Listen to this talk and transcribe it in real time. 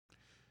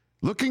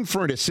Looking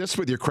for an assist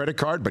with your credit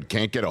card but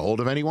can't get a hold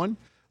of anyone?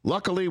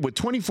 Luckily, with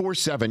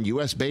 24/7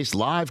 U.S.-based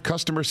live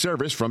customer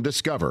service from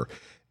Discover,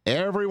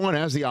 everyone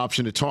has the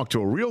option to talk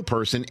to a real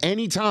person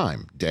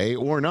anytime, day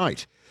or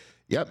night.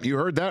 Yep, you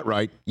heard that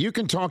right. You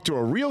can talk to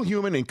a real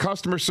human in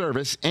customer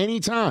service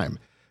anytime.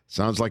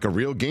 Sounds like a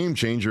real game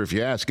changer if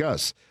you ask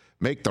us.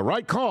 Make the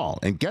right call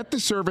and get the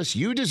service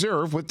you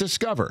deserve with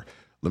Discover.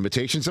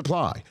 Limitations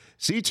apply.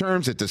 See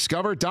terms at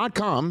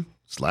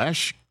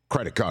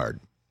discover.com/credit card.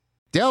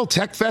 Dell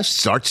Tech Fest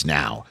starts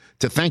now.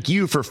 To thank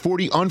you for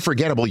 40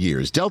 unforgettable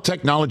years, Dell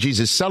Technologies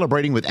is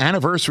celebrating with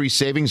anniversary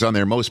savings on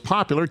their most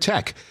popular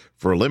tech.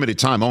 For a limited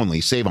time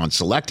only, save on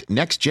select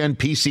next-gen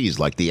PCs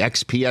like the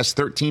XPS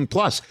 13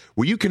 Plus,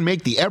 where you can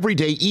make the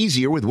everyday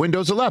easier with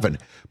Windows 11.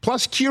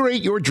 Plus,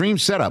 curate your dream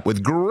setup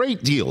with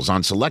great deals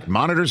on select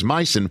monitors,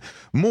 mice, and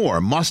more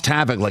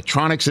must-have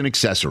electronics and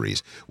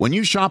accessories. When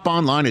you shop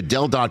online at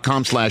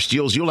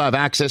Dell.com/deals, you'll have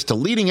access to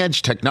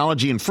leading-edge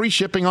technology and free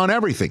shipping on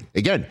everything.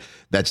 Again,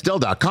 that's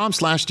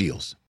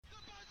Dell.com/deals.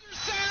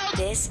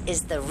 This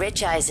is the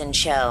Rich Eisen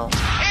Show.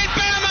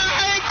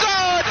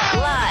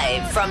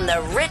 Live from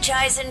the Rich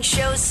Eisen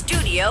Show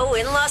studio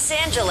in Los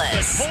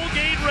Angeles. The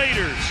Colgate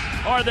Raiders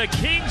are the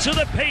kings of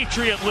the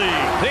Patriot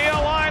League. The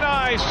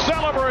Illini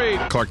celebrate.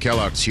 Clark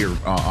Kellogg's here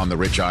on the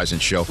Rich Eisen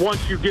Show. Once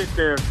you get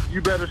there,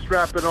 you better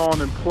strap it on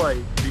and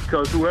play,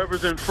 because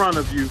whoever's in front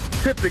of you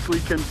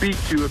typically can beat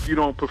you if you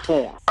don't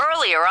perform.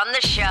 Earlier on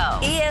the show,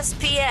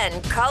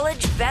 ESPN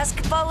college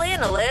basketball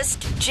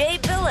analyst Jay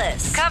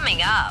Billis.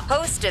 Coming up,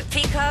 host of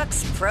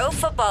Peacock's Pro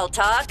Football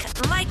Talk,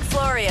 Mike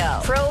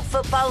Florio. Pro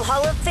Football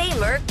Hall of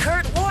Famer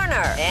Kurt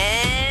Warner.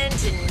 And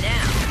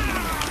now,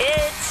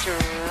 it's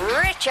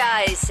Rich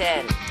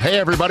Eisen. Hey,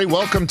 everybody.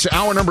 Welcome to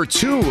hour number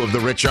 2 of the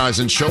Rich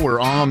Eisen Show. We're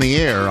on the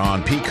air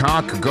on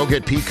Peacock. Go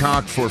get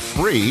Peacock for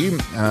free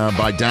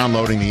by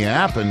downloading the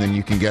app, and then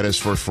you can get us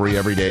for free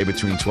every day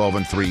between 12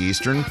 and 3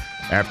 Eastern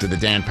after the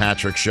Dan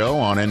Patrick Show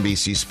on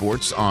NBC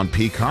Sports on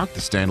Peacock, the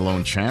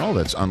standalone channel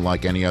that's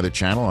unlike any other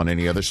channel on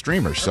any other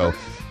streamer. So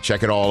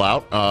check it all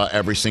out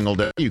every single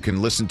day. You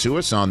can listen to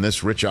us on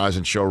this Rich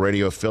Eisen Show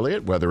radio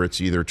affiliate, whether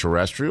it's either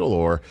terrestrial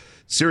or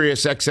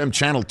Sirius XM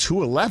Channel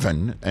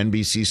 211,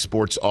 NBC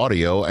Sports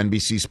Audio,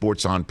 NBC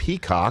Sports on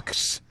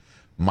Peacocks.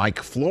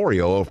 Mike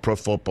Florio of Pro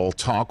Football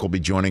Talk will be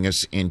joining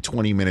us in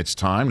 20 minutes'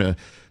 time to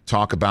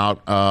talk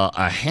about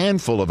a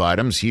handful of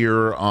items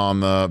here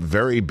on the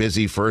very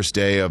busy first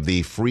day of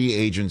the free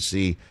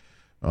agency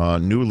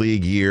new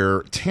league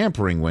year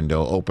tampering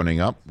window opening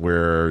up,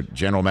 where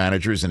general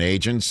managers and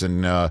agents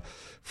and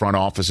front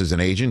offices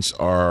and agents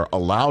are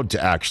allowed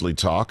to actually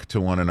talk to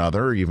one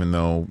another, even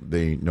though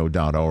they no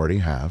doubt already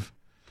have.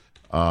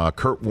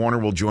 Kurt Warner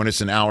will join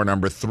us in hour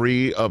number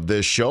 3 of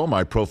this show,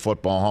 my Pro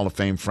Football Hall of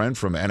Fame friend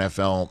from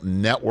NFL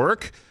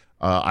Network.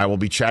 I will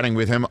be chatting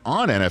with him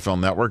on NFL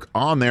Network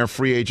on their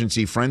Free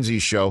Agency Frenzy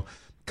show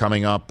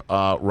coming up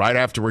right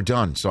after we're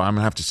done. So I'm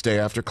going to have to stay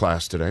after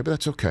class today, but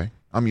that's okay.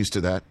 I'm used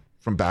to that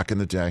from back in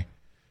the day.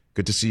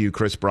 Good to see you,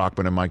 Chris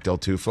Brockman and Mike Del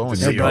Tufo,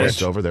 and your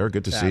host over there.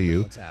 Good to see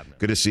you.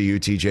 Good to see you,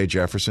 TJ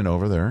Jefferson,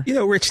 over there. You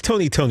know, Rich,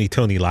 Tony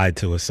lied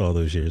to us all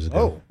those years ago.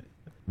 Oh.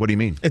 What do you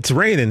mean? It's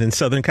raining in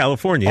Southern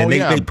California, and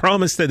they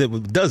promised that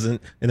it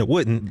doesn't, and it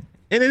wouldn't,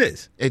 and it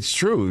is. It's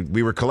true.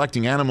 We were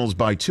collecting animals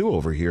by 2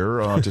 over here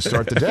to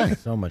start the day.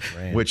 So much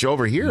rain. Which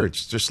over here,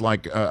 it's just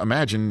like,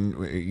 imagine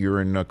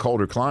you're in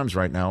colder climes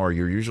right now, or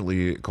you're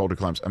usually colder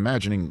climes.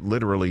 Imagining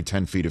literally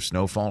 10 feet of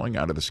snow falling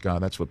out of the sky.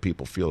 That's what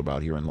people feel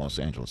about here in Los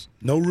Angeles.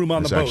 No room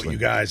on the boat, you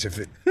guys, if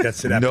it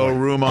gets to that No point.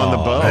 room on the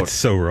boat. That's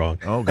so wrong.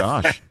 Oh,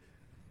 gosh.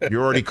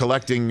 You're already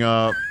collecting...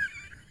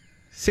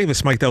 Save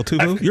us, Mike Del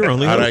Tufo. You're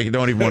only. I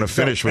don't even want to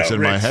finish what's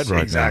in my head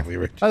right exactly,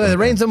 now. Rich. Oh, the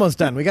rain's almost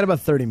done. We got about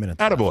 30 minutes.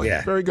 Attaboy.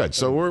 Yeah. Very good.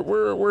 So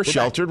we're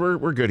sheltered.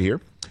 We're good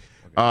here.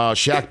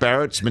 Shaq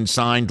Barrett's been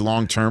signed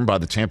long term by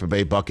the Tampa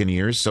Bay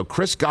Buccaneers. So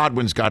Chris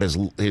Godwin's got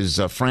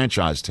his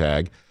franchise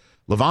tag.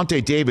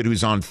 Levante David,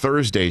 who's on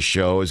Thursday's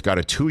show, has got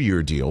a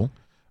 2-year deal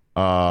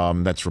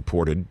that's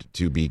reported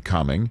to be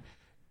coming.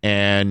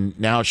 And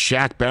now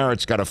Shaq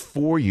Barrett's got a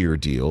 4-year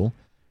deal.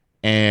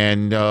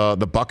 And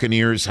the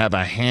Buccaneers have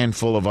a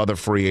handful of other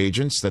free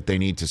agents that they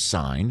need to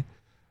sign.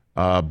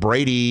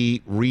 Brady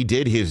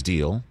redid his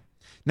deal.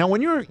 Now,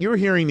 when you're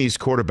hearing these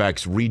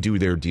quarterbacks redo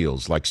their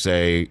deals, like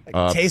say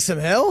Taysom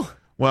Hill?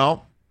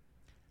 Well,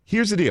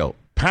 here's the deal.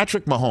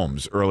 Patrick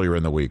Mahomes earlier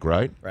in the week,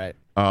 right? Right.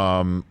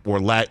 Or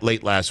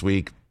late last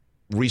week,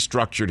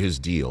 restructured his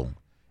deal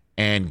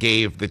and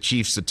gave the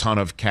Chiefs a ton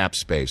of cap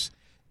space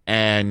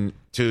and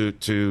to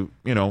do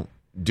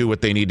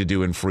what they need to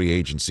do in free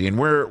agency. And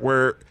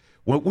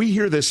when we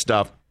hear this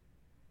stuff,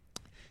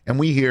 and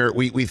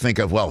we think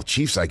of, well,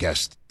 Chiefs, I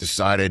guess,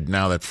 decided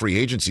now that free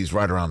agency is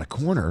right around the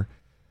corner,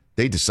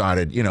 they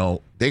decided,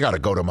 they got to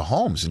go to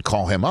Mahomes and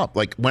call him up.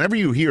 Like, whenever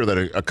you hear that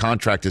a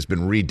contract has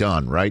been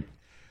redone, right,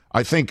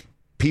 I think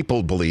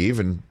people believe,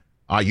 and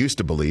I used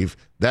to believe,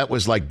 that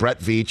was like Brett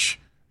Veach,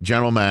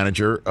 general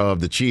manager of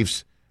the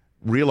Chiefs,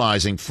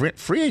 realizing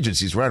free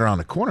agency is right around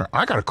the corner.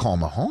 I got to call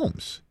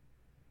Mahomes.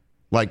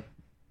 Like,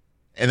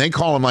 And they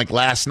call him like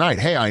last night.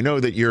 Hey, I know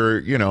that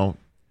you're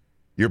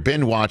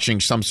binge watching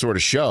some sort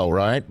of show,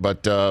 right?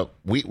 But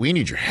we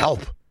need your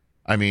help.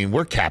 I mean,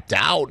 we're capped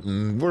out,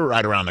 and we're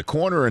right around the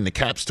corner, and the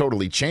cap's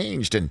totally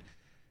changed. And,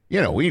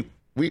 we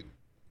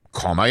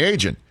call my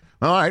agent.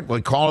 All right,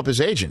 well, call up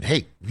his agent.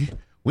 Hey,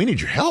 we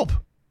need your help.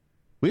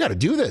 We got to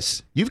do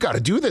this. You've got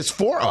to do this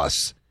for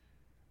us.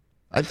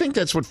 I think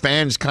that's what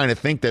fans kind of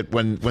think, that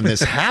when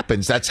this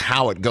happens, that's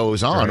how it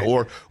goes on.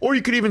 Right. Or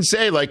you could even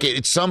say, like,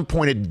 at some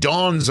point it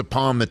dawns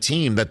upon the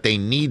team that they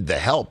need the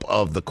help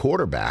of the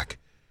quarterback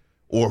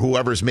or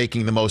whoever's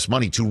making the most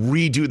money to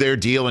redo their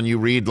deal, and you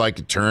read like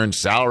a turn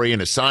salary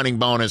and a signing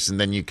bonus, and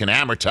then you can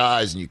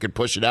amortize and you can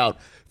push it out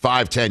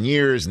 5-10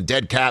 years, and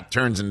dead cap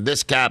turns into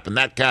this cap, and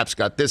that cap's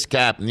got this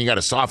cap, and you got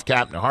a soft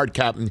cap and a hard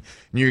cap, and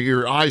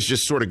your eyes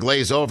just sort of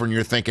glaze over, and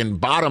you're thinking,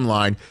 bottom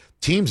line,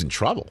 team's in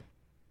trouble.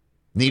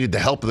 Needed the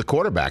help of the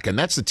quarterback, and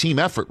that's the team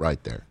effort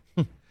right there.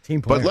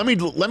 Team player. But let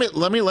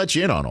me let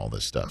you in on all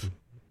this stuff.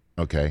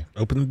 Okay,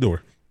 open the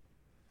door.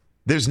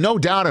 There's no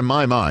doubt in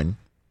my mind,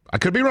 I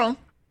could be wrong,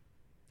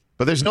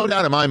 but there's no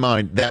doubt in my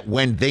mind that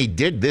when they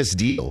did this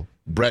deal,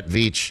 Brett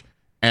Veach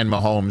and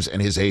Mahomes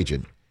and his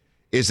agent,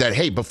 is that,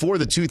 hey, before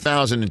the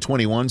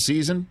 2021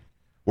 season,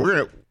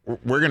 we're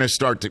gonna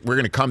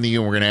come to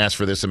you and we're gonna ask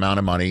for this amount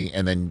of money,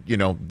 and then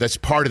that's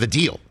part of the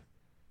deal.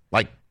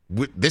 Like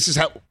this is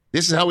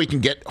how we can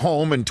get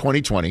home in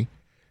 2020.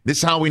 This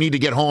is how we need to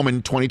get home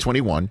in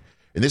 2021,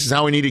 and this is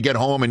how we need to get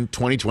home in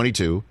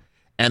 2022.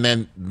 And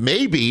then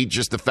maybe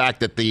just the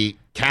fact that the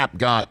cap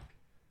got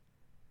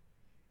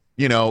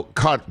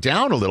cut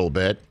down a little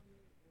bit,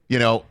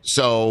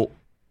 so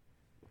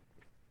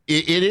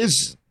it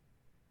is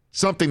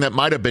something that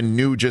might have been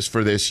new just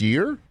for this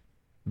year,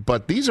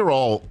 but these are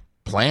all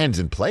plans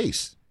in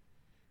place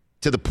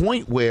to the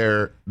point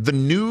where the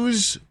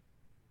news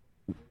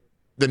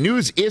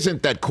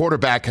isn't that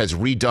quarterback has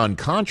redone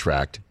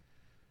contract.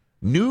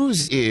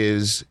 News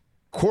is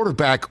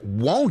quarterback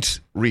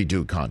won't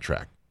redo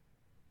contract.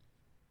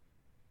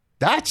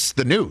 That's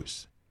the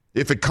news.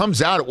 If it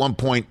comes out at one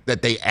point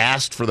that they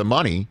asked for the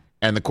money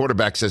and the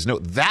quarterback says no,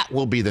 that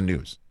will be the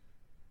news.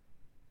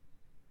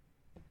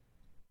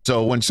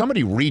 So when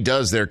somebody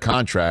redoes their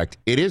contract,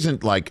 it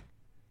isn't like,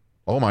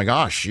 oh my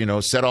gosh,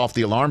 set off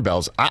the alarm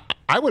bells.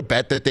 I would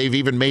bet that they've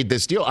even made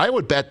this deal. I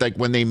would bet that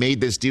when they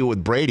made this deal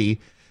with Brady,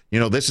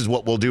 this is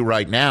what we'll do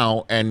right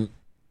now. And,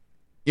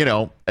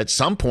 at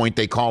some point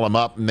they call him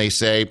up and they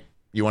say,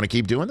 you want to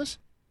keep doing this?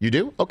 You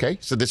do? Okay.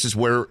 So this is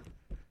where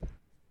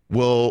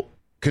we'll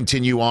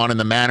continue on in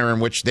the manner in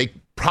which they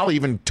probably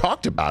even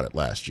talked about it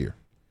last year.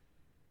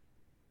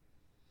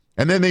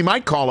 And then they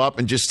might call up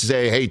and just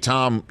say, hey,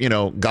 Tom,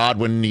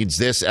 Godwin needs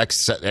this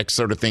X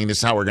sort of thing. This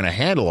is how we're going to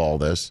handle all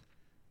this.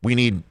 We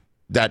need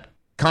that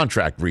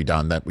contract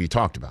redone that we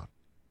talked about.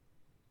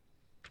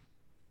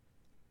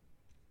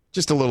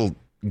 Just a little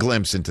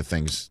glimpse into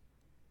things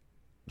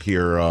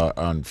here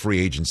on Free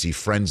Agency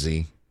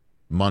Frenzy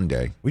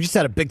Monday. We just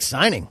had a big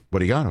signing. What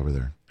do you got over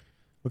there?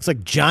 Looks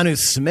like Jonnu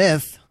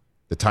Smith.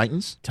 The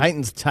Titans?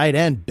 Titans tight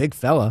end, big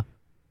fella.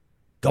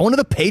 Going to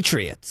the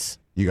Patriots.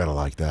 You got to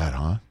like that,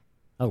 huh?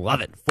 I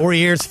love it. 4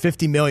 years,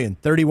 $50 million,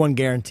 31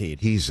 guaranteed.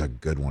 He's a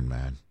good one,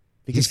 man.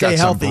 He's got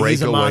some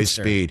breakaway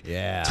speed.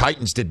 Yeah.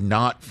 Titans did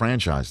not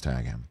franchise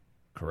tag him.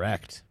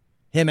 Correct.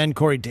 Him and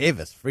Corey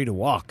Davis, free to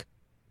walk.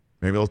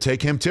 Maybe they'll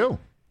take him too,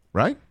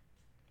 right?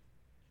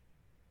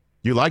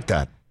 You like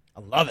that? I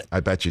love it. I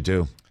bet you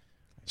do.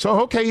 So,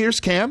 okay, here's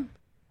Cam,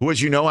 who,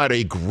 as you know, had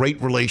a great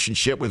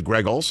relationship with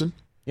Greg Olsen.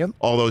 Yep.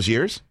 All those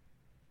years.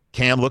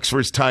 Cam looks for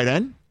his tight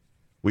end.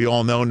 We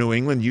all know New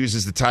England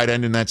uses the tight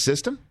end in that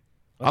system.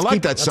 I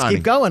like that signing. Let's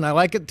keep going. I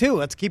like it too.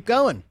 Let's keep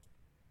going.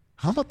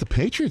 How about the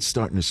Patriots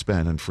starting to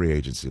spend on free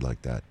agency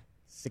like that?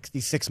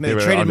 $66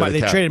 million.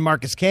 They traded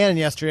Marcus Cannon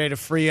yesterday to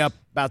free up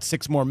about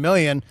 $6 more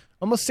million.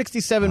 Almost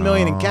 $67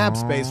 million in cap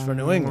space for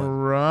New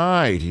England.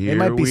 Right. Here they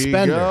might be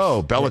spenders.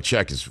 Go.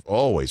 Belichick has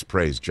always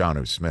praised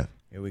Jonnu Smith.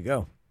 Here we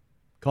go.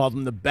 Called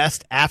him the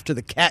best after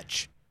the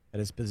catch at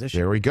his position.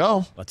 There we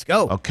go. Let's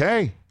go.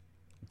 Okay.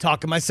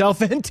 Talking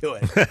myself into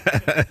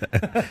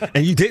it.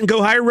 And you didn't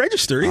go higher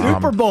register either.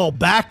 Super Bowl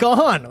back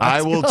on.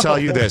 I will tell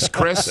you this,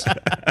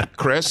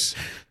 Chris,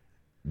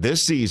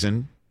 this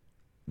season,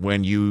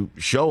 when you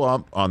show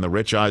up on the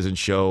Rich Eisen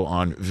show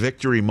on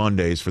Victory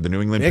Mondays for the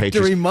New England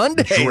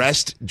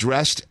Patriots,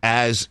 dressed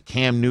as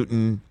Cam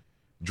Newton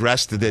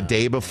dressed the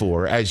day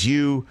before, as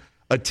you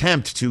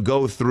attempt to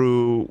go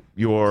through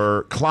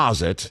your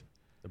closet.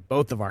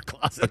 Both of our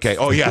closets. Okay.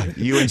 Oh, yeah.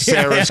 You and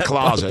Sarah's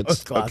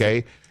closet.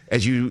 Okay.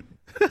 As you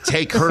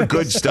take her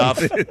good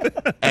stuff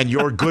and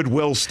your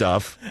Goodwill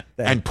stuff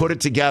and put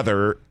it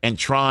together and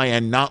try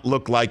and not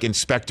look like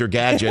Inspector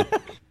Gadget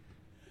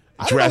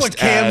dressed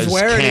Cam's as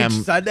wearing Cam.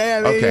 each Sunday.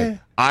 Okay.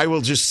 I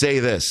will just say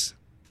this.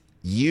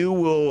 You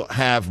will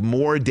have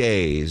more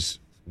days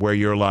where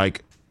you're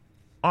like,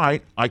 all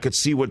right, I could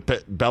see what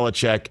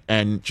Belichick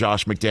and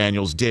Josh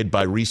McDaniels did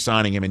by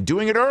re-signing him and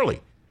doing it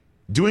early.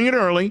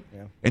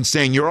 And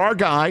saying, you're our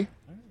guy.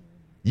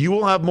 You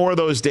will have more of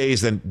those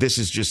days than this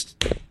is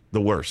just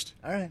the worst.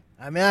 All right.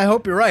 I mean, I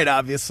hope you're right,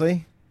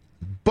 obviously.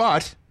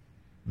 But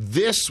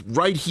this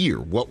right here,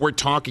 what we're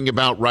talking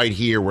about right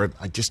here, where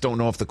I just don't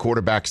know if the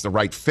quarterback's the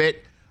right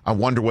fit. I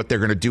wonder what they're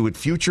going to do at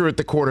future at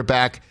the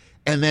quarterback.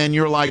 And then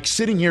you're like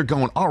sitting here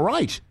going, all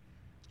right,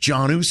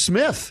 Jonnu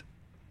Smith.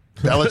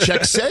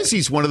 Belichick says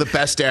he's one of the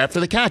best after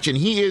the catch, and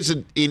he is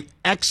an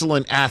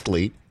excellent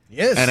athlete.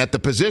 Yes. And at the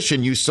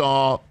position, you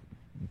saw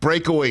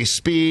breakaway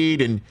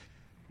speed, and,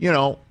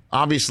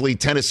 obviously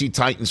Tennessee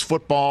Titans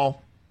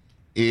football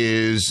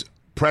is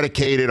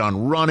predicated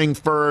on running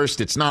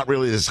first. It's not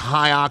really this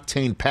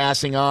high-octane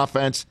passing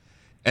offense,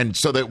 and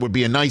so that would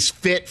be a nice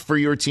fit for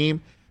your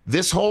team.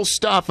 This whole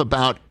stuff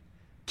about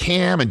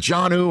Cam and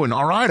Jonnu and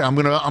all right, I'm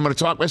gonna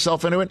talk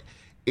myself into it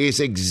is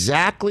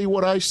exactly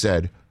what I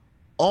said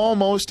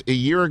almost a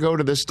year ago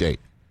to this date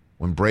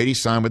when Brady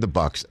signed with the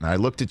Bucs, and I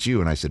looked at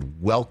you and I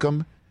said,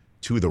 "Welcome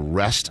to the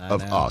rest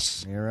of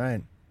us." You're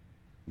right.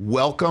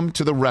 Welcome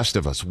to the rest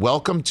of us.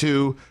 Welcome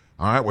to,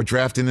 all right, we're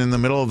drafting in the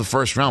middle of the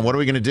first round. What are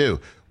we going to do?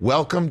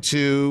 Welcome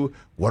to,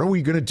 what are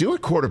we going to do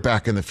at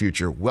quarterback in the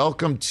future?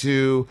 Welcome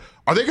to,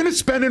 are they going to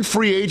spend in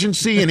free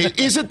agency? And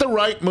is it the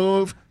right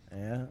move?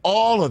 Yeah.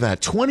 All of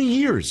that. 20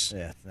 years.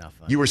 Yeah, it's not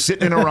fun. You were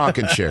sitting in a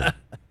rocking chair.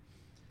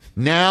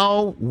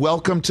 Now,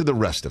 welcome to the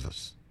rest of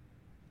us,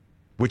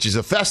 which is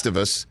a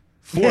Festivus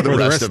for the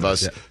rest of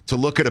us to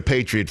look at a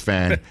Patriot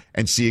fan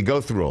and see you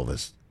go through all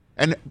this.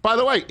 And by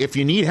the way, if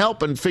you need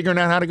help in figuring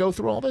out how to go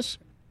through all this,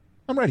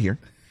 I'm right here.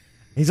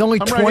 He's only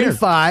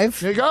 25. Right,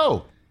 there you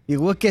go. You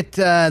look at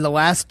the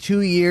last 2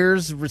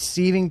 years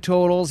receiving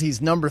totals. He's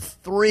number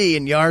 3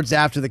 in yards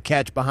after the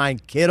catch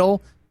behind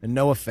Kittle and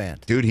Noah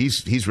Fant. Dude,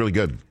 he's really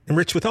good. And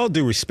Rich, with all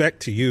due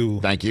respect to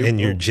you, thank you, and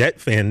your Jet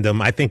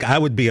fandom, I think I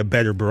would be a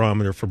better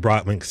barometer for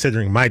Brockman,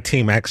 considering my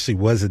team actually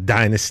was a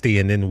dynasty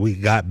and then we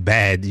got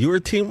bad. Your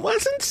team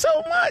wasn't so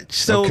much.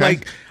 So,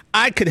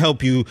 I could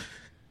help you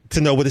to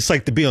know what it's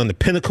like to be on the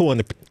pinnacle, on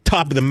the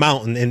top of the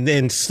mountain, and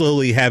then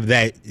slowly have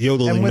that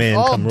yodeling man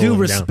come rolling down. And with all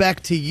due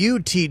respect to you,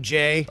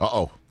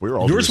 TJ. We're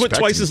all yours went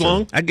twice as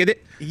long. I get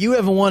it. You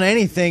haven't won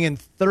anything in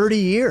 30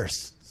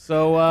 years.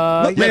 So,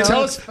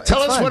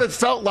 tell us what it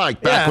felt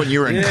like back when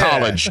you were in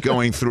college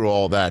going through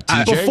all that,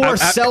 TJ. Before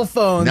cell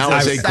phones. Now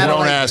as a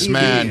grown-ass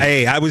man.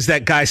 Hey, I was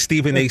that guy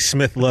Stephen A.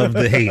 Smith loved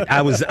to hate.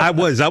 I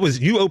was.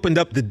 You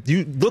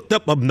looked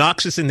up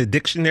obnoxious in the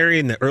dictionary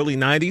in the early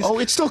 90s. Oh,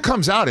 it still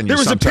comes out in you. There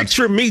was sometimes. a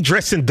picture of me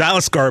dressed in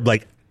Dallas garb,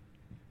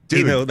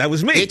 dude, that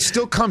was me. It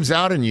still comes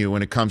out in you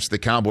when it comes to the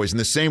Cowboys. In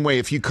the same way,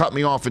 if you cut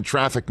me off in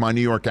traffic, my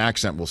New York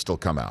accent will still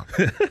come out.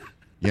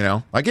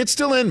 It's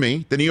still in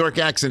me. The New York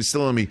accent is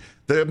still in me.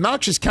 The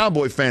obnoxious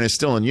Cowboy fan is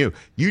still in you.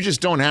 You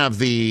just don't have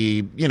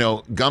the,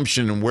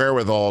 gumption and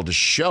wherewithal to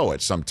show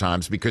it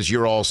sometimes because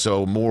you're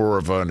also more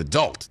of an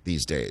adult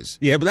these days.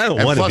 Yeah, but I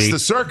don't want to be. Plus the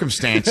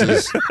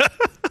circumstances.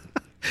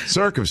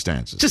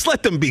 Circumstances. Just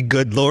let them be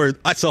good,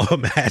 Lord. That's all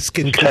I'm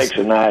asking. Takes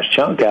a nice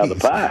chunk out of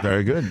the pie.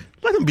 Very good.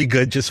 Let them be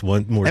good just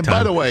one more time. And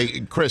by the way,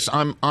 Chris,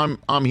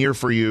 I'm here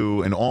for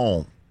you in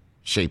all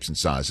shapes and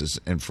sizes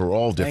and for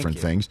all different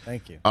things.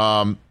 Thank you.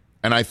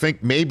 And I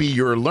think maybe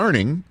you're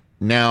learning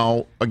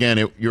now.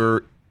 Again,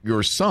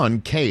 your son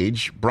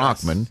Cage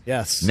Brockman.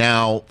 Yes.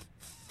 Now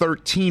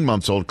 13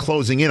 months old,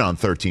 closing in on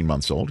 13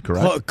 months old.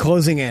 Correct.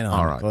 Closing in on.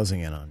 All right.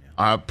 Closing in on.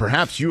 Yeah.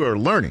 Perhaps you are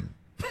learning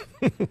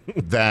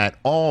that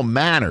all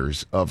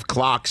manners of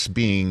clocks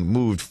being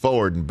moved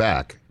forward and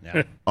back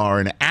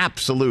are an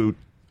absolute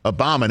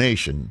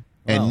abomination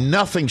and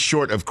nothing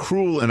short of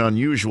cruel and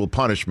unusual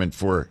punishment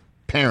for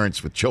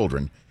parents with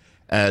children.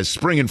 As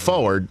springing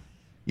forward,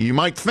 you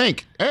might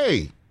think,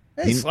 hey,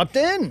 he slept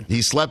in.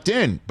 He slept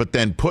in, but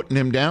then putting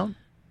him down.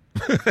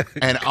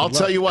 And I'll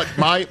tell you what,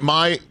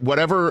 my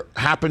whatever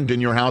happened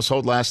in your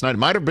household last night, it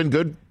might have been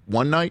good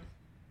one night.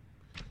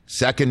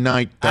 Second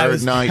night,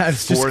 third night,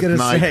 fourth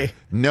night,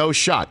 no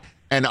shot.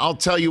 And I'll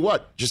tell you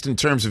what, just in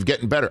terms of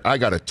getting better, I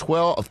got a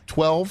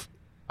 12,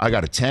 I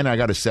got a 10, I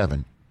got a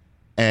 7.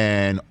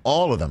 And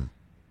all of them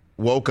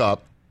woke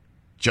up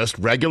just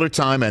regular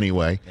time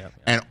anyway. Yep.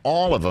 And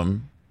all of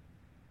them,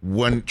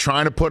 when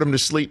trying to put them to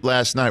sleep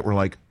last night, were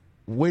like,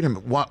 wait a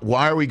minute,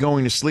 why are we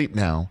going to sleep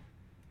now?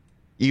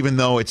 Even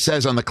though it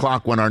says on the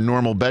clock when our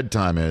normal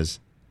bedtime is.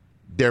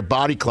 Their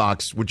body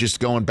clocks were just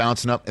going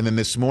bouncing up, and then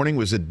this morning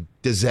was a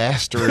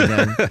disaster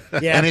again.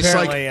 And it's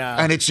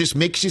and it just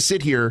makes you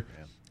sit here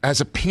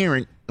as a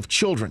parent of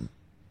children,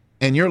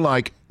 and you're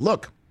like,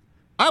 look,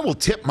 I will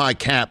tip my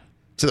cap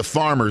to the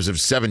farmers of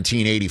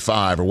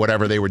 1785 or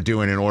whatever they were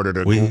doing in order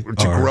to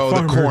grow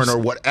the corn or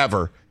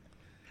whatever.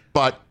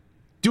 But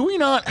do we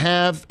not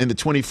have in the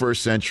 21st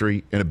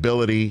century an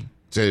ability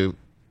to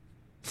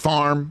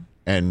farm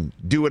and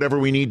do whatever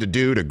we need to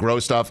do to grow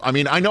stuff? I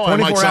mean, I know I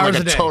might sound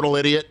like a total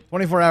idiot.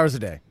 24 hours a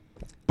day.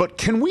 But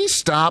can we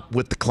stop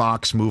with the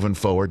clocks moving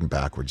forward and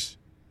backwards?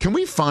 Can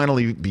we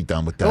finally be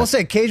done with that? I will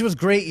say, Cage was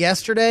great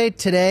yesterday.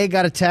 Today,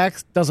 got a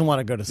text. Doesn't want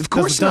to go to sleep. Of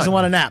course doesn't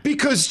want to nap.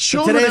 Because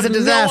children have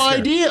no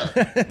idea.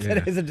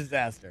 Today's a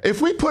disaster.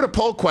 If we put a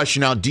poll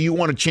question out, do you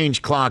want to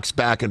change clocks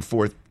back and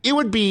forth? It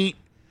would be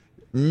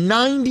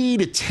 90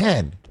 to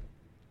 10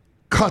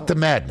 Cut the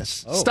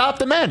madness. Oh. Stop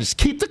the madness.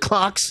 Keep the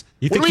clocks.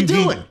 What are we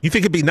doing? You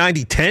think it'd be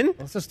 90-10?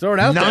 Let's just throw it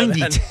out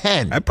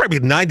 90-10. I'd probably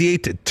be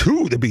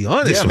 98-2, to be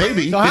honest. Yeah,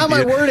 maybe. So how am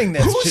I wording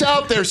this? Who's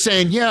out there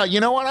saying, yeah, you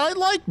know what? I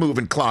like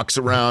moving clocks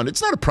around.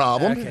 It's not a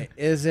problem. Okay.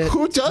 Is it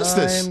Who does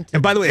this?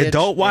 And by the way,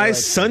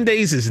 adult-wise,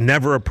 Sundays is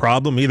never a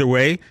problem either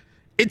way.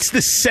 It's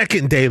the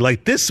second day.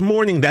 Like this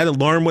morning, that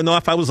alarm went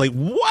off. I was like,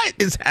 what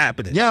is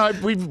happening? Yeah,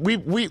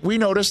 we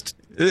noticed.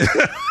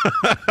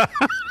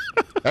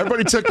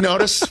 Everybody took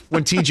notice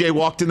when TJ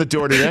walked in the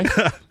door today.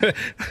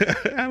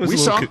 I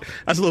was a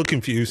little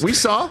confused. We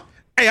saw.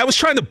 Hey, I was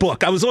trying to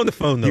book. I was on the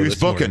phone, though. He was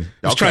booking.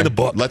 I was trying to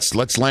book.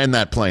 Let's land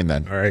that plane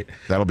then. All right.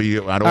 That'll be,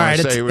 I don't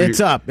want to say. It's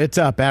up. It's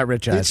up at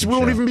Rich Eisen. It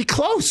won't even be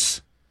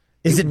close.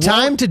 Is it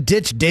time to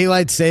ditch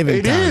daylight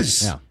saving time? It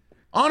is. Yeah.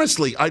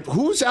 Honestly,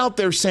 who's out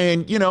there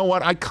saying, you know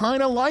what, I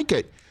kind of like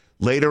it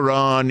later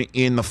on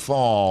in the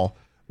fall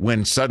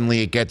when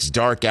suddenly it gets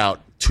dark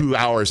out 2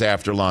 hours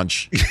after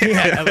lunch.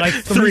 Yeah, like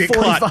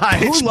 3:45.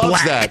 Who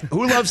loves that?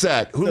 Who loves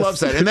that? Who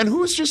loves that? And then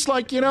who's just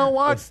like, you know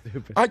what?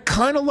 I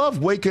kind of love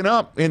waking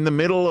up in the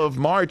middle of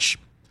March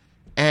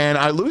and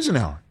I lose an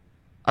hour.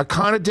 I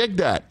kind of dig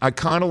that. I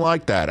kind of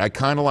like that. I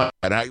kind of like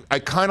that. I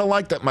kind of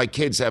like that my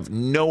kids have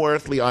no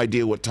earthly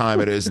idea what time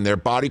it is and their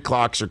body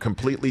clocks are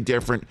completely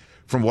different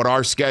from what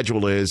our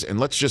schedule is. And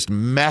let's just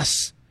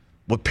mess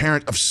with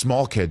parent of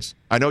small kids.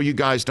 I know you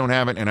guys don't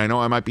have it, and I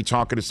know I might be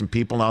talking to some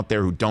people out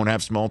there who don't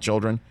have small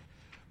children,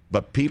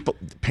 but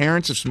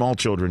parents of small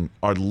children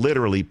are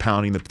literally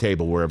pounding the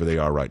table wherever they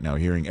are right now,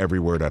 hearing every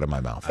word out of my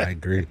mouth. I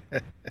agree.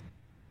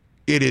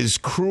 It is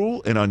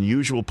cruel and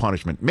unusual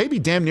punishment, maybe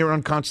damn near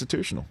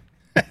unconstitutional.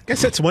 I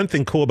guess that's one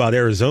thing cool about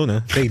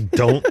Arizona. They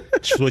don't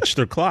switch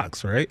their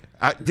clocks, right?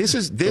 This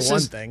is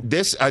one thing.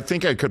 This, I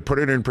think I could put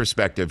it in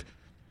perspective.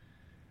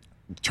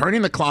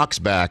 Turning the clocks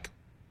back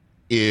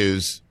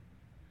is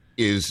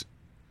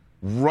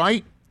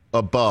right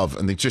above,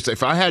 and just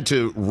if I had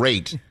to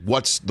rate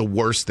what's the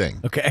worst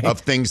thing of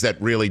things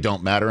that really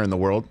don't matter in the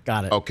world.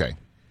 Got it. Okay.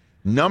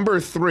 Number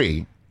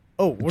 3.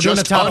 Oh, we're doing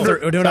the top three.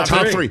 We're doing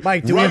top three.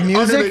 Mike, do we have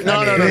music?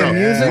 No.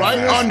 Music?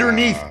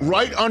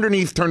 Right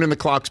underneath turning the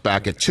clocks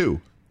back at 2.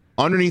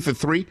 Underneath at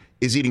 3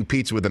 is eating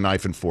pizza with a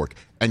knife and fork.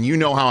 And you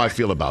know how I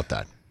feel about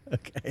that.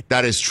 Okay.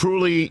 That is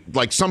truly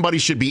like somebody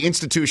should be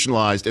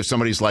institutionalized if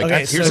somebody's like,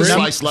 here's a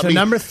slice, let me.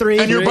 number 3.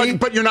 And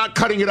but you're not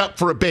cutting it up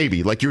for a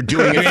baby. Like you're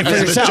doing it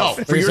as an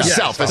adult. For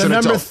yourself as an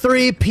adult. Number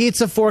 3,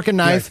 pizza, fork, and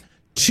knife.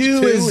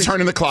 2 is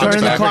turning the clocks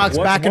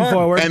back and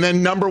forward. And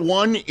then number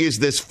 1 is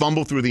this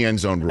fumble through the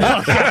end zone rule.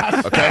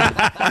 Okay?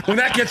 When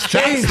that gets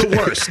changed, that's the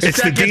worst.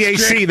 It's the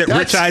DAC that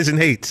Rich Eisen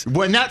hates.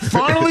 When that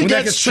finally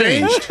gets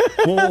changed,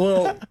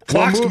 we'll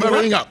move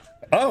everything up.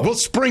 We'll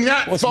spring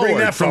that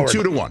forward from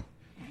 2 to 1.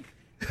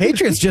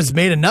 Patriots just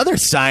made another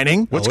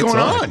signing. What's going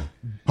on?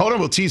 Hold on,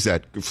 we'll tease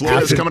that.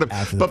 Florida's coming up.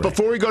 But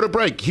before we go to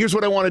break, here's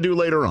what I want to do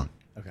later on.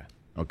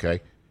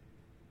 Okay.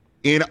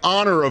 In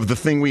honor of the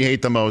thing we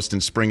hate the most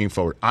and springing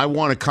forward, I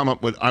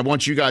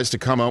want you guys to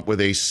come up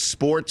with a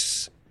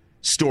sports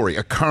story,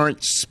 a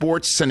current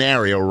sports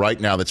scenario right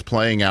now that's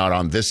playing out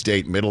on this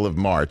date, middle of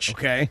March.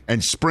 Okay.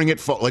 And spring it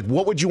forward. Like,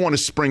 what would you want to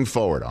spring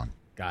forward on?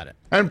 Got it.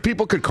 And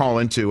people could call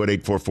in too at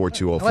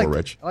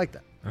 844-204-RICH. I like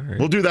that. All right.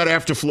 We'll do that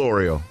after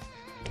Florio.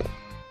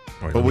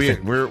 Right, but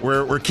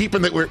we're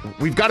keeping that.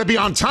 We've got to be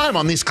on time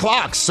on these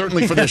clocks.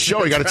 Certainly for this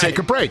show, you got to take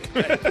a break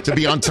to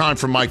be on time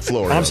for Mike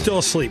Florio. I'm still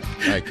asleep.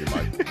 Thank you,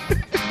 Mike.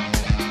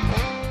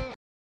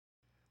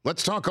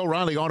 Let's talk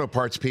O'Reilly Auto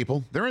Parts,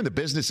 people. They're in the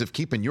business of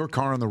keeping your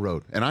car on the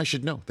road, and I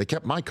should know. They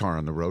kept my car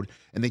on the road,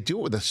 and they do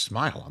it with a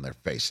smile on their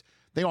face.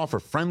 They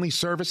offer friendly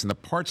service and the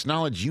parts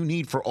knowledge you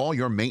need for all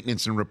your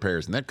maintenance and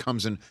repairs, and that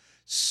comes in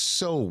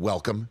so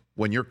welcome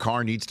when your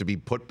car needs to be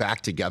put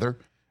back together.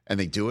 And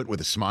they do it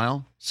with a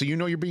smile, so you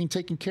know you're being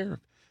taken care of.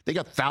 They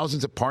got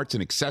thousands of parts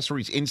and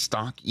accessories in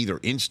stock, either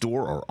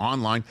in-store or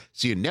online,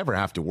 so you never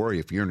have to worry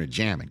if you're in a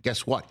jam. And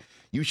guess what?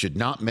 You should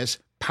not miss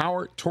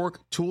Power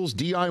Torque Tools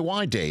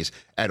DIY days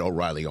at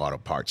O'Reilly Auto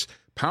Parts.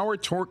 Power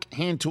Torque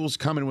hand tools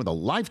come in with a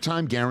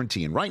lifetime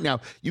guarantee. And right now,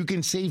 you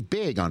can save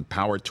big on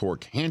Power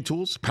Torque hand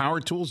tools,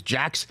 power tools,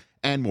 jacks,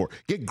 and more.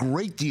 Get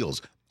great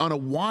deals on a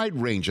wide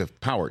range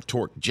of Power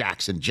Torque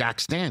jacks and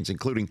jack stands,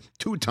 including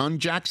 2-ton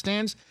jack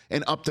stands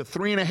and up to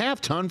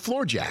 3.5-ton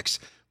floor jacks.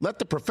 Let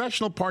the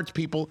professional parts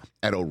people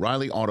at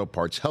O'Reilly Auto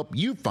Parts help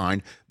you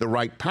find the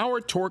right Power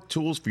Torque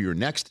tools for your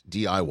next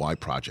DIY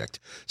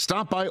project.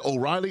 Stop by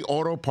O'Reilly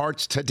Auto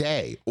Parts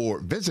today or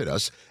visit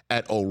us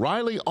at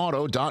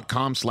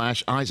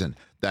O'ReillyAuto.com/Eisen.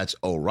 That's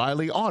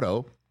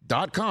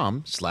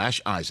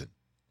O'ReillyAuto.com/Eisen.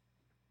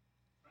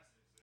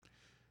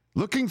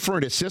 Looking for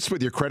an assist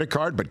with your credit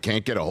card but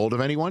can't get a hold of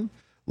anyone?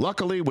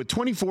 Luckily, with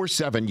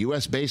 24/7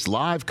 U.S.-based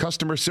live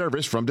customer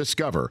service from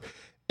Discover,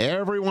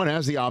 everyone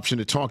has the option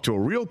to talk to a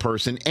real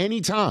person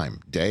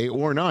anytime, day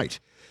or night.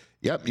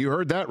 Yep, you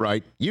heard that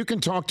right. You can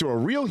talk to a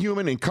real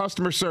human in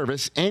customer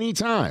service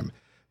anytime.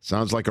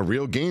 Sounds like a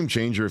real game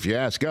changer if you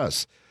ask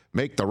us.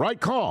 Make the right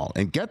call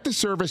and get the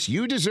service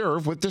you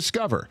deserve with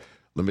Discover.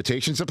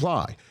 Limitations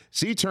apply.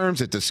 See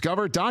terms at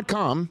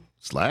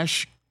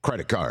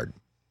discover.com/credit card.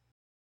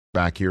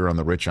 Back here on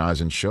the Rich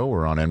Eisen Show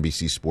or on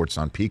NBC Sports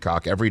on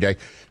Peacock every day.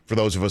 For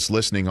those of us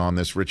listening on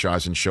this Rich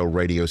Eisen Show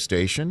radio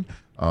station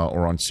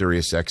or on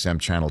Sirius XM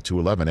Channel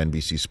 211,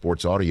 NBC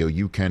Sports Audio,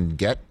 you can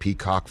get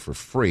Peacock for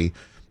free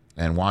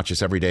and watch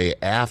us every day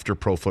after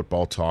Pro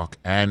Football Talk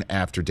and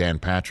after Dan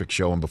Patrick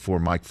Show and before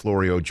Mike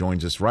Florio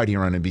joins us right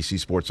here on NBC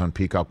Sports on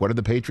Peacock. What did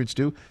the Patriots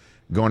do?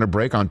 Going to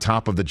break on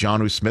top of the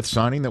Jonnu Smith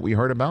signing that we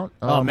heard about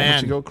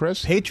moments ago,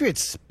 Chris?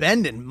 Patriots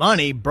spending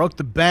money, broke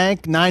the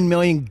bank, $9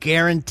 million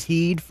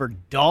guaranteed for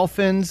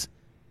Dolphins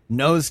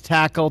nose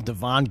tackle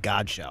Devon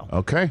Godchaux.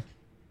 Okay.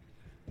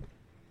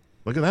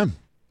 Look at them.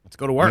 Let's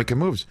go to work. Making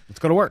moves. Let's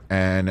go to work.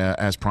 And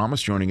as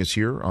promised, joining us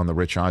here on the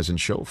Rich Eisen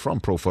Show from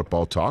Pro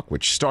Football Talk,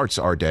 which starts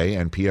our day,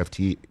 and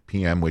PFT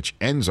PM, which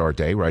ends our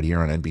day right here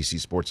on NBC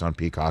Sports on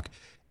Peacock.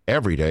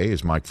 Every day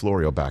is Mike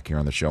Florio back here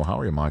on the show. How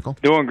are you, Michael?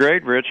 Doing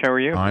great, Rich. How are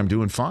you? I'm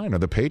doing fine. Are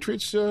the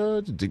Patriots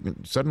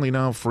suddenly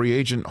now free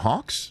agent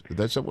Hawks?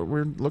 That's what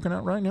we're looking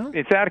at right now?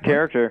 It's out of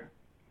character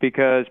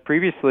because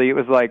previously it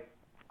was like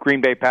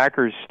Green Bay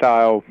Packers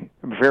style,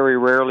 very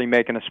rarely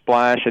making a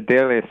splash.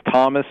 Adelius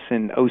Thomas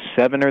in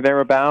 2007 or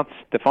thereabouts.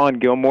 Stephon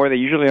Gilmore. They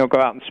usually don't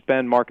go out and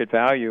spend market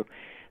value.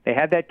 They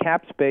had that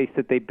cap space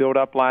that they built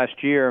up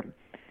last year,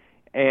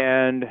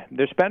 and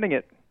they're spending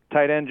it.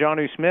 Tight end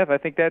Jonnu Smith, I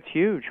think that's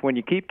huge. When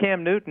you keep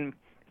Cam Newton,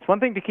 it's one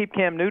thing to keep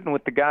Cam Newton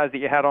with the guys that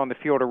you had on the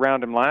field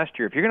around him last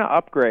year. If you're going to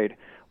upgrade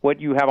what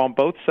you have on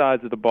both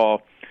sides of the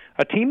ball,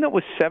 a team that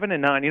was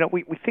 7-9,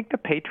 we think the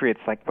Patriots,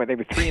 like where they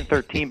were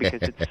 3-13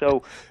 because it's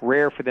so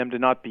rare for them to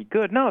not be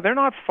good. No, they're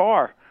not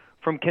far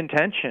from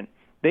contention.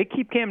 They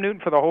keep Cam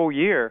Newton for the whole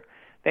year.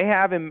 They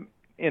have him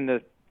in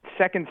the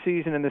second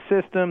season in the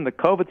system. The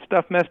COVID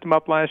stuff messed him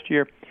up last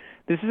year.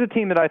 This is a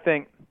team that I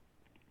think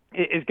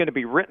is going to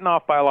be written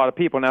off by a lot of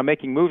people. Now,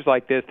 making moves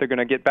like this, they're going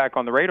to get back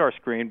on the radar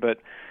screen, but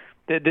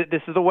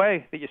this is the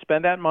way that you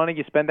spend that money,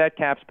 you spend that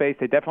cap space.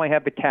 They definitely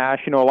have the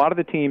cash. A lot of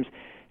the teams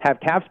have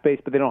cap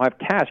space, but they don't have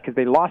cash because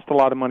they lost a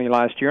lot of money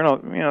last year.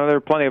 There are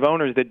plenty of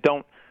owners that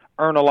don't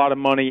earn a lot of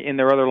money in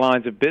their other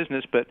lines of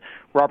business, but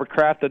Robert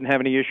Kraft doesn't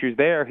have any issues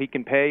there. He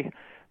can pay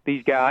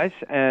these guys,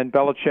 and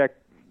Belichick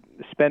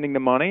spending the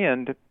money,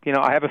 and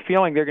I have a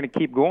feeling they're going to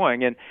keep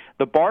going, and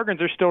the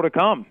bargains are still to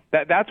come.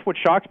 That's what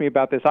shocks me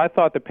about this. I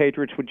thought the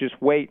Patriots would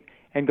just wait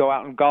and go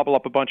out and gobble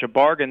up a bunch of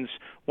bargains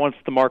once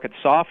the market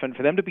softened.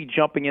 For them to be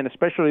jumping in,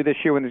 especially this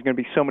year when there's going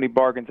to be so many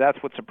bargains,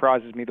 that's what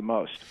surprises me the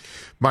most.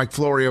 Mike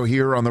Florio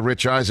here on the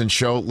Rich Eisen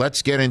Show.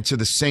 Let's get into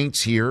the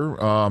Saints here.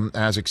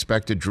 As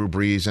expected, Drew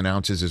Brees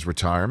announces his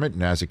retirement,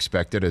 and as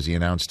expected, as he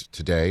announced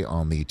today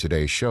on the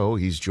Today Show,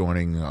 he's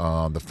joining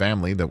the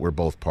family that we're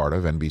both part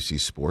of, NBC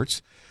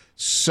Sports.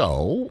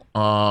 So,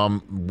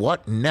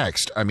 what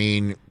next? I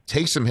mean,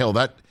 Taysom Hill,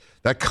 that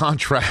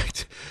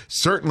contract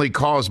certainly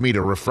caused me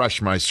to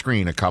refresh my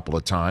screen a couple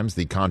of times.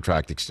 The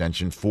contract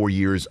extension, 4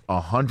 years,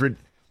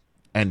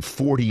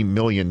 $140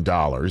 million.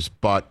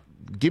 But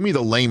give me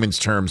the layman's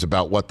terms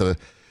about what the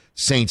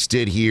Saints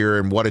did here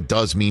and what it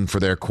does mean for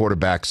their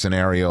quarterback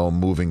scenario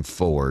moving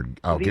forward.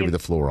 I'll give you the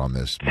floor on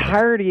this. The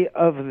entirety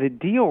of the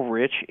deal,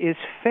 Rich, is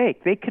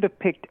fake. They could have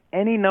picked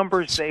any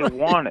numbers they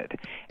wanted.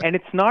 And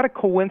it's not a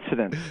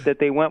coincidence that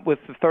they went with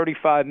the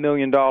 $35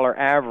 million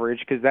average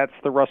because that's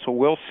the Russell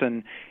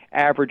Wilson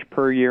average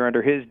per year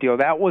under his deal.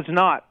 That was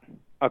not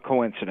a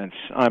coincidence,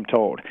 I'm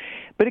told.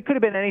 But it could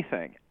have been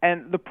anything.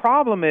 And the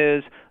problem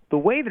is the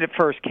way that it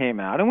first came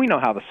out, and we know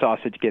how the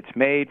sausage gets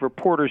made.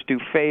 Reporters do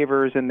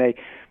favors, and they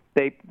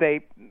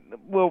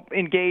will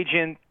engage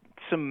in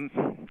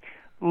some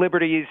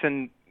liberties,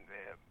 and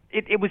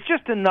it was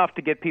just enough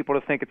to get people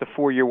to think it's a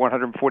 4-year,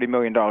 $140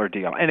 million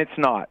deal, and it's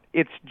not.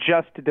 It's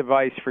just a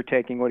device for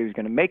taking what he was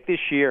going to make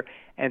this year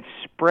and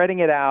spreading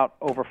it out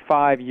over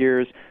 5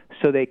 years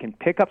so they can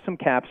pick up some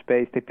cap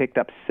space. They picked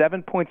up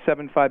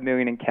 $7.75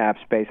 million in cap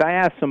space. I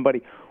asked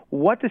somebody,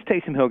 what does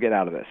Taysom Hill get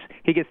out of this?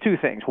 He gets two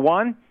things.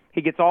 One,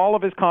 he gets all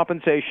of his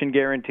compensation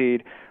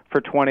guaranteed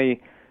for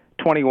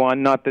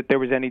 2021, not that there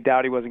was any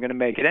doubt he wasn't going to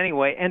make it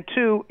anyway. And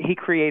two, he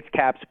creates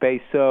cap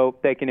space so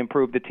they can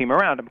improve the team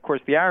around him. Of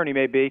course, the irony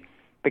may be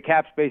the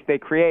cap space they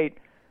create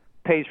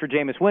pays for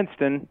Jameis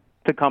Winston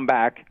to come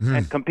back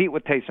and compete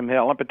with Taysom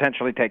Hill and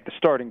potentially take the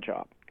starting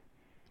job.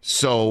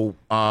 So,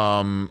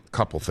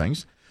 couple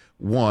things.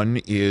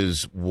 One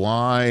is,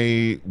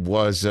 why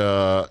was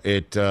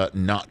it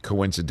not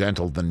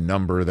coincidental, the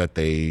number that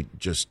they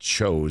just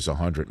chose,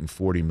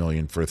 $140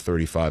 million for a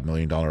 $35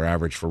 million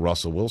average for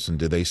Russell Wilson?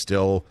 Do they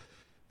still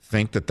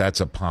think that that's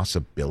a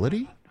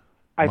possibility?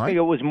 I think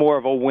it was more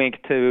of a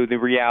wink to the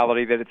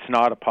reality that it's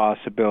not a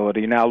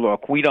possibility. Now,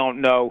 look, we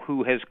don't know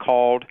who has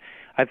called.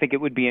 I think it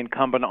would be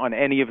incumbent on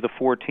any of the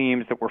four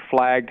teams that were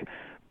flagged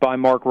by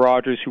Mark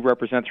Rodgers, who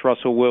represents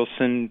Russell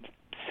Wilson,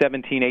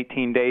 17,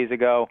 18 days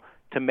ago,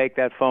 to make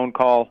that phone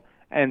call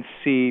and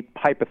see,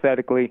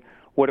 hypothetically,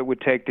 what it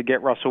would take to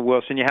get Russell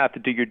Wilson. You have to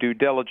do your due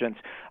diligence.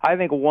 I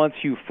think once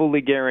you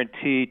fully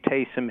guarantee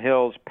Taysom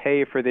Hill's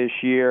pay for this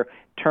year,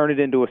 turn it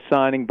into a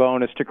signing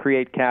bonus to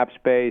create cap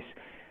space,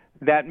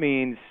 that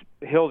means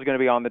Hill's going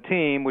to be on the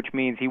team, which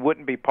means he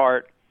wouldn't be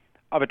part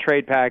of a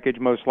trade package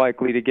most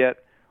likely to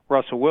get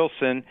Russell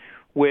Wilson,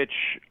 which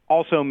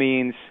also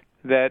means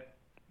that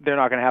they're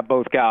not going to have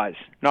both guys,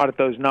 not at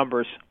those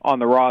numbers on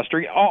the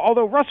roster.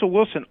 Although Russell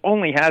Wilson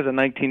only has a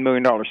 $19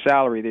 million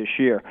salary this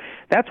year.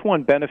 That's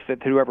one benefit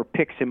that whoever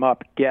picks him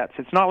up gets.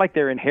 It's not like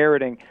they're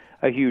inheriting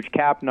a huge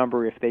cap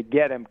number if they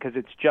get him because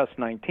it's just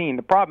 19.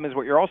 The problem is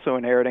what you're also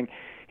inheriting.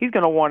 He's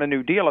going to want a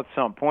new deal at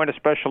some point,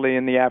 especially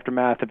in the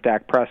aftermath of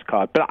Dak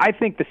Prescott. But I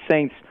think the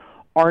Saints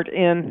aren't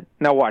in.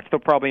 Now watch,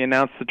 they'll probably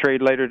announce the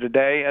trade later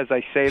today as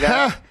I say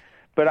that.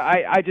 But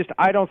I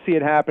don't see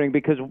it happening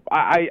because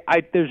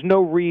there's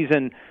no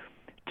reason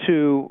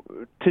to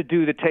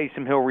do the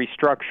Taysom Hill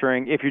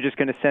restructuring if you're just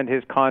going to send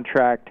his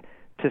contract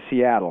to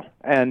Seattle.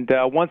 And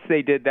once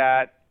they did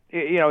that,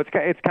 it's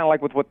kind of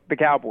like with what the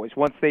Cowboys.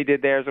 Once they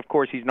did theirs, of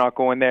course he's not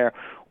going there.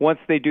 Once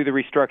they do the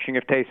restructuring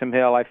of Taysom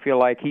Hill, I feel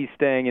like he's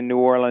staying in New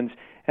Orleans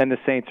and the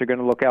Saints are going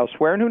to look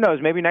elsewhere. And who knows,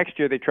 maybe next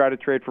year they try to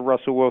trade for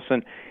Russell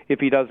Wilson if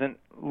he doesn't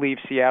leave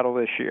Seattle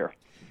this year.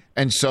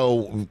 And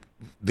so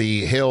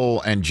the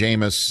Hill and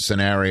Jameis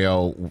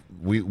scenario,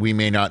 we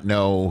may not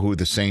know who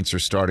the Saints are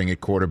starting at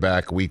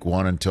quarterback week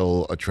 1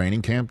 until a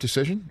training camp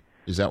decision?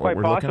 Is that what Quite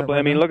we're possibly. looking at?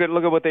 I mean, look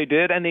at what they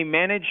did, and they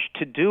managed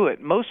to do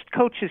it. Most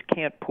coaches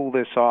can't pull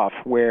this off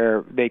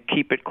where they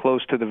keep it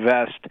close to the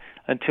vest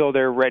until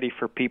they're ready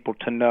for people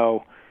to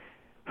know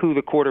who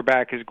the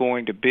quarterback is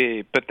going to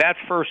be. But that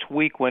first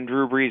week when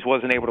Drew Brees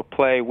wasn't able to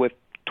play with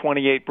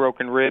 28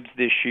 broken ribs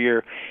this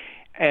year,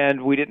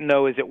 and we didn't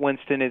know, is it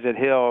Winston, is it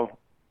Hill?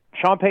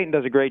 Sean Payton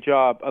does a great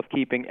job of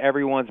keeping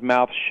everyone's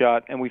mouth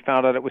shut, and we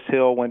found out it was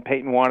Hill when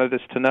Payton wanted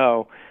us to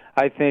know.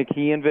 I think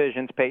he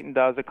envisions, Payton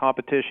does, a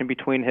competition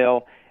between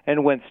Hill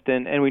and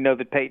Winston, and we know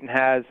that Payton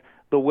has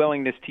the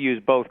willingness to use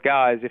both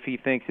guys if he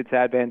thinks it's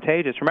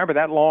advantageous. Remember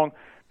that long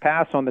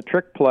pass on the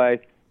trick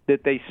play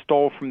that they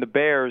stole from the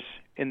Bears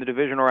in the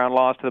divisional round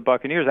loss to the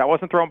Buccaneers? That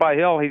wasn't thrown by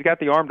Hill. He's got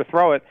the arm to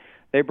throw it.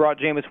 They brought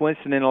Jameis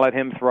Winston in and let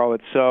him throw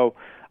it. So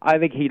I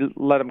think he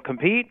let him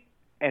compete,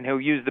 and he'll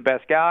use the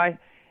best guy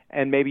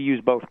and maybe use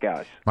both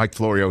guys. Mike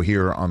Florio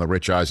here on the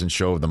Rich Eisen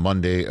Show of the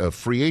Monday of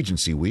free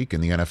agency week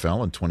in the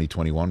NFL in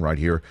 2021, right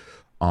here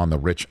on the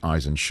Rich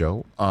Eisen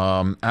Show.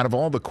 Out of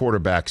all the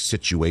quarterback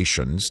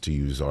situations, to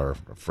use our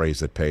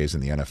phrase that pays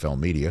in the NFL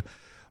media,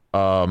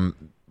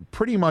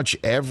 pretty much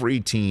every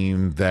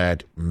team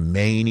that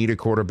may need a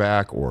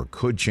quarterback or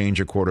could change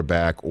a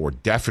quarterback or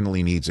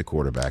definitely needs a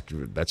quarterback,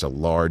 that's a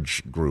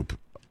large group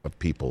of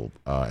people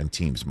and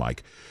teams,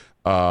 Mike.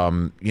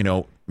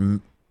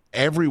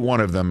 Every one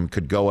of them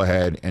could go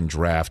ahead and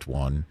draft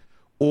one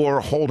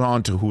or hold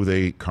on to who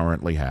they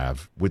currently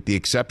have, with the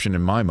exception,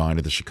 in my mind,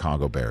 of the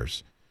Chicago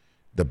Bears.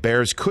 The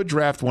Bears could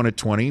draft one at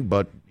 20,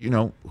 but,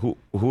 who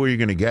are you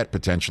going to get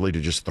potentially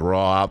to just throw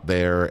out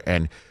there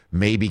and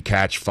maybe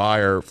catch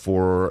fire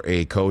for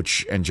a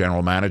coach and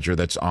general manager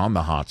that's on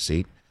the hot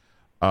seat?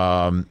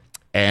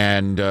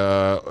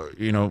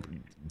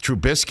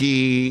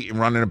 Trubisky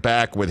running it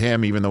back with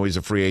him, even though he's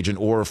a free agent,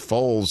 or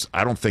Foles,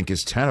 I don't think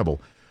is tenable.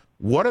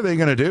 What are they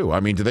going to do? I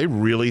mean, do they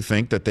really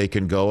think that they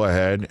can go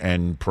ahead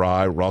and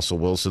pry Russell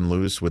Wilson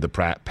loose with a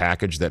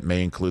package that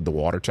may include the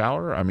water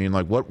tower? I mean,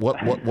 like,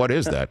 what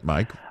is that,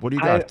 Mike? What do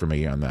you got for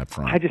me on that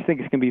front? I just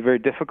think it's going to be very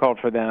difficult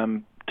for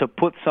them to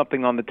put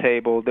something on the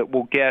table that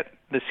will get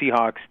the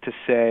Seahawks to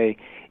say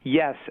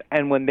yes.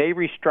 And when they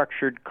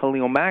restructured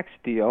Khalil Mack's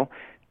deal,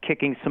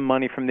 kicking some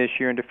money from this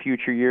year into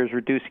future years,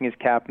 reducing his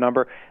cap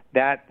number,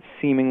 that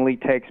seemingly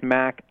takes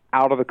Mack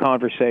out of the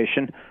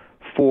conversation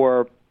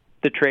for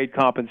the trade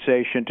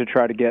compensation to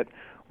try to get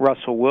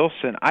Russell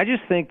Wilson. I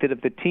just think that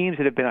if the teams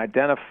that have been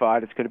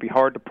identified, it's going to be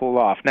hard to pull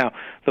off. Now,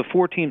 the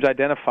 4 teams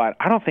identified,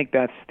 I don't think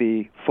that's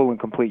the full and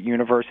complete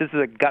universe. This is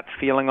a gut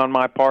feeling on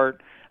my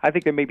part. I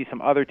think there may be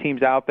some other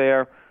teams out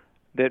there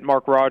that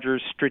Mark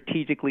Rodgers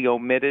strategically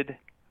omitted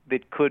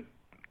that could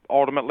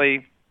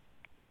ultimately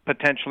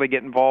potentially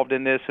get involved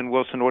in this, and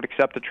Wilson would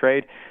accept the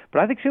trade.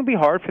 But I think it's going to be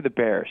hard for the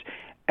Bears.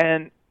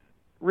 And,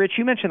 Rich,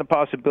 you mentioned the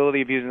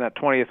possibility of using that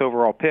 20th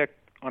overall pick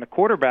on a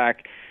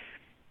quarterback.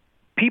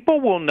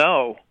 People will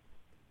know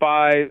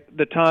by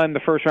the time the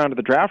first round of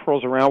the draft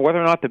rolls around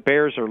whether or not the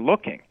Bears are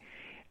looking.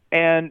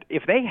 And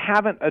if they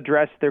haven't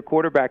addressed their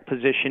quarterback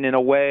position in a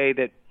way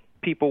that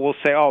people will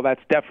say, oh, that's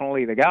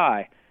definitely the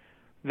guy,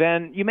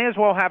 then you may as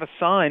well have a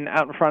sign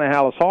out in front of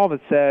Hallis Hall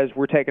that says,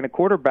 we're taking a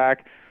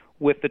quarterback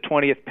with the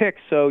 20th pick,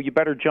 so you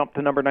better jump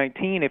to number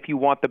 19 if you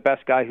want the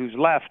best guy who's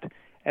left,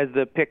 as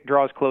the pick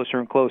draws closer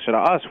and closer to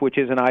us, which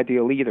isn't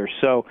ideal either.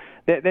 So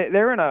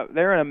they're in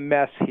a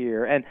mess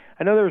here. And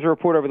I know there was a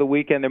report over the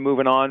weekend they're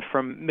moving on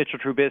from Mitchell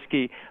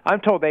Trubisky. I'm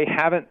told they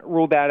haven't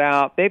ruled that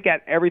out. They've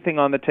got everything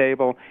on the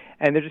table,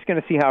 and they're just going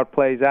to see how it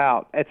plays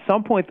out. At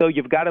some point, though,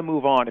 you've got to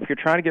move on. If you're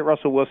trying to get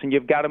Russell Wilson,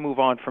 you've got to move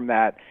on from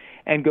that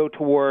and go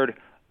toward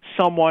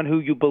someone who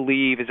you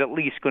believe is at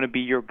least going to be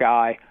your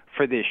guy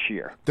for this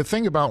year. The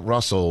thing about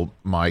Russell,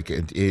 Mike,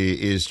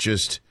 is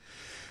just,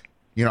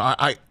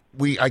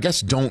 I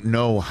guess don't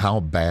know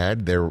how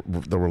bad the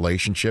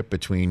relationship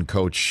between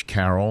Coach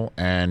Carroll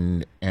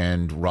and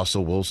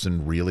Russell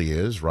Wilson really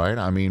is, right?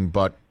 I mean,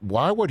 but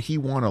why would he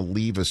want to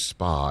leave a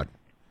spot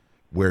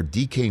where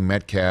DK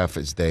Metcalf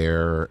is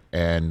there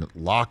and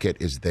Lockett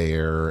is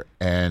there,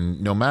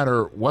 and no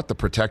matter what the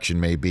protection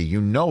may be, you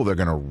know they're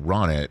going to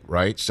run it,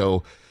 right?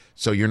 So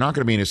you're not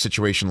going to be in a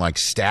situation like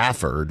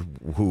Stafford,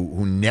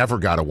 who never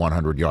got a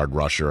 100-yard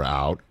rusher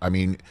out. I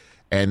mean,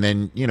 and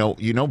then you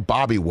know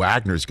Bobby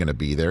Wagner's going to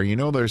be there. You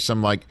know, there's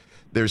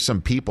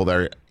some people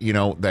there, you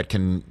know, that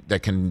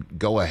can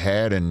go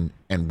ahead and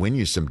win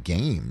you some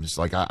games.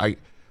 Like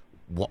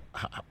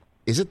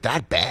is it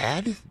that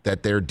bad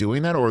that they're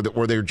doing that,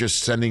 or they're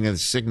just sending a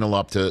signal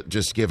up to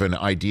just give an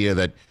idea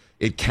that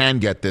it can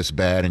get this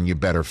bad and you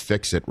better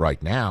fix it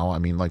right now? I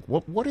mean, like,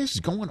 what is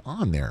going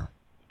on there?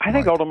 I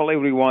think ultimately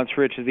what he wants,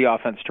 Rich, is the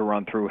offense to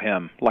run through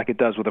him like it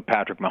does with a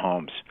Patrick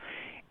Mahomes.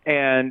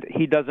 And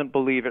he doesn't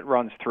believe it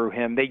runs through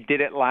him. They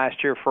did it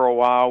last year for a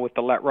while with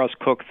the let Russ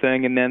cook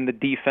thing, and then the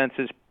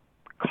defenses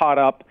caught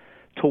up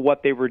to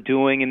what they were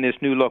doing in this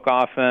new-look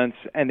offense,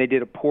 and they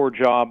did a poor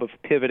job of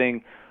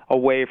pivoting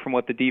away from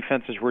what the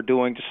defenses were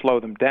doing to slow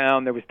them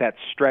down. There was that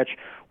stretch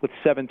with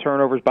 7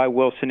 turnovers by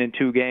Wilson in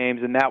 2 games,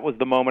 and that was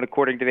the moment,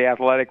 according to The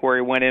Athletic, where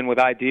he went in with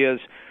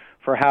ideas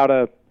for how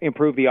to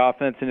improve the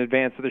offense in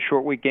advance of the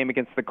short week game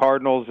against the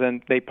Cardinals,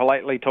 and they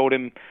politely told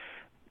him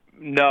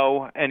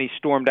no, and he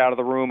stormed out of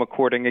the room,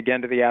 according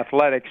again to The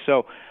Athletic.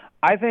 So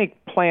I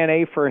think plan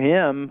A for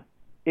him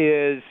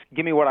is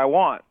give me what I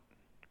want.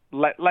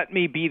 Let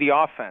me be the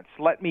offense.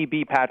 Let me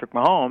be Patrick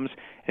Mahomes.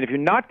 And if you're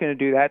not going to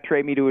do that,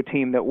 trade me to a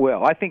team that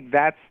will. I think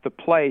that's the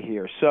play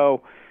here.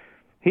 So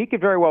he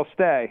could very well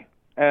stay.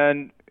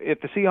 And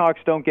if the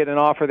Seahawks don't get an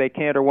offer they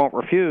can't or won't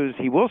refuse,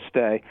 he will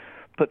stay.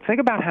 But think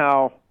about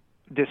how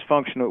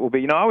dysfunctional it will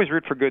be. You know, I always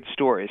root for good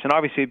stories. And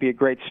obviously it'd be a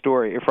great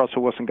story if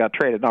Russell Wilson got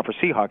traded. Not for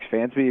Seahawks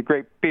fans. It'd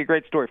be a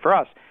great story for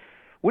us.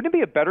 Wouldn't it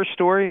be a better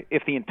story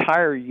if the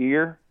entire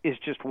year is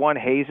just one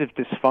haze of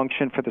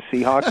dysfunction for the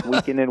Seahawks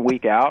week in and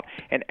week out,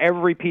 and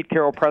every Pete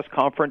Carroll press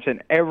conference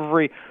and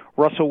every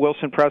Russell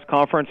Wilson press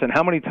conference, and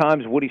how many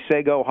times would he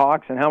say go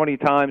Hawks, and how many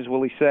times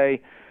will he say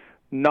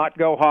not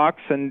go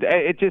Hawks? And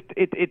it's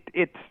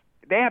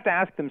they have to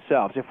ask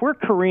themselves, if we're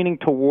careening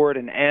toward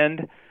an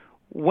end,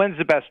 when's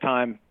the best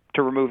time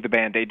to remove the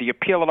Band-Aid? Do you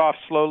peel it off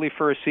slowly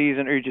for a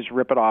season, or you just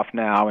rip it off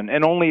now?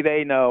 And only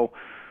they know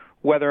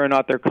whether or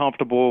not they're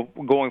comfortable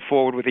going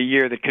forward with a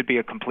year that could be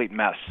a complete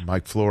mess.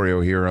 Mike Florio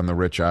here on the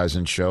Rich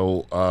Eisen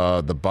Show.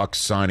 The Bucs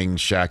signing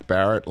Shaq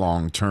Barrett,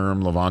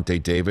 long-term. Levante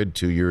David,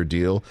 2-year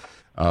deal.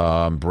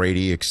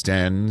 Brady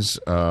extends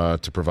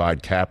to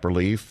provide cap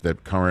relief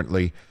that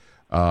currently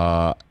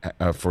for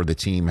the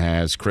team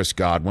has Chris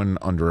Godwin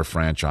under a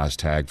franchise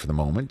tag for the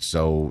moment,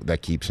 so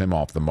that keeps him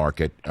off the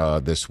market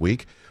this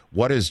week.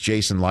 What is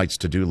Jason Light's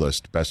to-do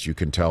list, best you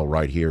can tell,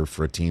 right here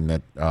for a team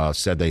that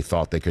said they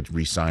thought they could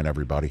re-sign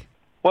everybody?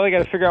 Well, they got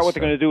to figure out what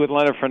they're going to do with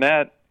Leonard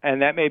Fournette,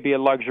 and that may be a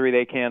luxury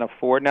they can't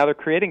afford. Now they're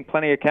creating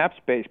plenty of cap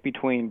space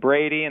between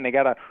Brady, and they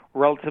got a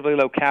relatively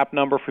low cap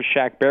number for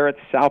Shaq Barrett,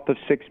 south of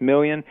 $6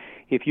 million.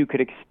 If you could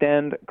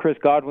extend Chris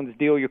Godwin's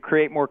deal, you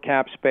create more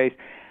cap space.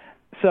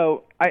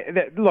 So,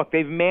 look,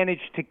 they've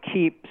managed to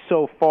keep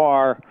so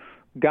far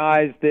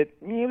guys that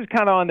he was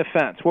kind of on the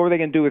fence. What were they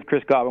going to do with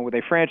Chris Godwin? Would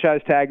they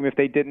franchise tag him? If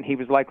they didn't, he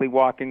was likely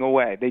walking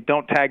away. They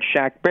don't tag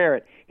Shaq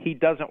Barrett. He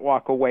doesn't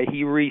walk away.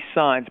 He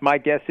re-signs. My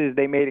guess is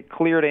they made it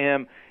clear to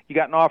him, you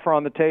got an offer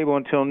on the table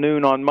until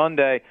noon on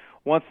Monday.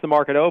 Once the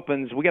market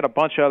opens, we got a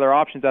bunch of other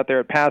options out there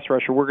at pass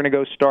rusher. We're going to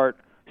go start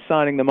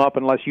signing them up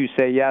unless you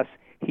say yes.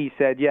 He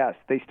said yes.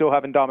 They still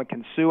have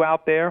Ndamukong Suh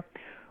out there.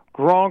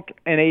 Gronk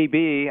and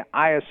AB,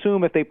 I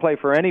assume if they play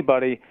for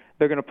anybody,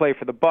 they're going to play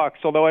for the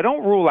Bucs. Although I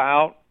don't rule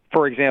out,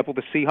 for example,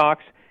 the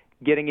Seahawks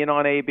getting in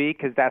on AB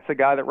because that's a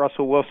guy that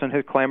Russell Wilson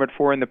has clamored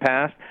for in the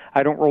past.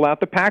 I don't rule out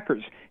the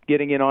Packers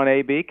getting in on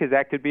AB because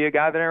that could be a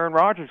guy that Aaron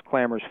Rodgers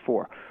clamors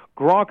for.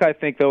 Gronk, I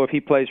think, though, if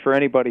he plays for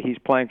anybody, he's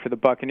playing for the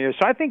Buccaneers.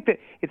 So I think that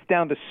it's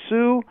down to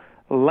Sue,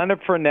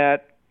 Leonard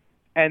Fournette,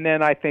 and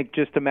then I think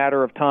just a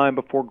matter of time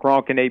before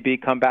Gronk and AB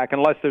come back,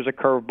 unless there's a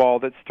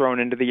curveball that's thrown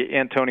into the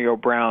Antonio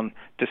Brown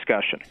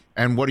discussion.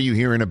 And what are you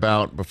hearing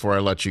about, before I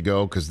let you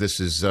go, because this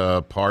is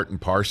part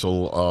and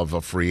parcel of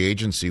a free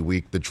agency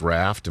week, the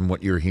draft, and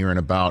what you're hearing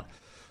about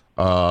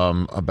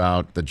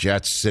the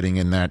Jets sitting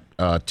in that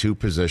 2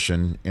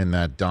 position in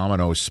that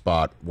domino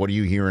spot. What are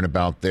you hearing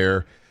about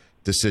their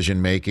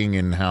decision-making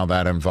and how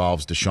that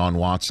involves Deshaun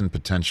Watson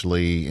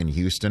potentially in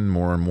Houston?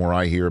 More and more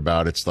I hear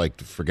about it's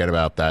like, forget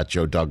about that.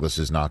 Joe Douglas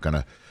is not going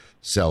to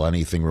sell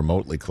anything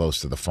remotely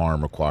close to the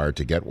farm required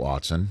to get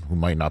Watson, who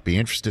might not be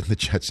interested in the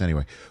Jets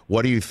anyway.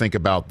 What do you think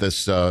about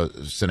this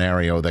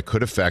scenario that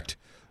could affect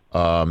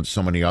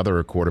so many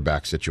other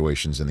quarterback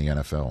situations in the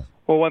NFL?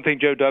 Well, one thing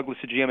Joe Douglas,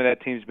 the GM of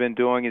that team, has been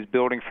doing is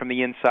building from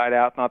the inside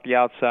out, not the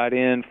outside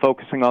in,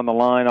 focusing on the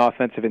line,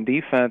 offensive and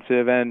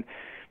defensive. And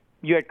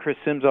you had Chris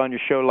Sims on your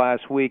show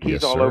last week.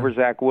 He's all over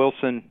Zach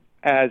Wilson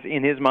as,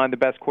 in his mind, the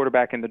best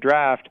quarterback in the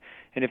draft.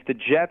 And if the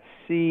Jets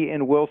see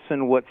in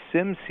Wilson what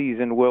Sims sees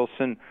in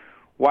Wilson,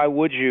 why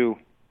would you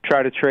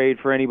try to trade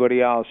for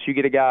anybody else? You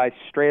get a guy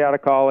straight out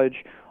of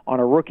college on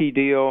a rookie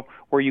deal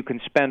where you can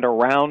spend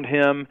around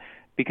him.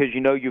 because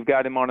you've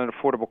got him on an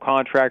affordable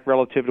contract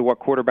relative to what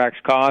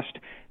quarterbacks cost,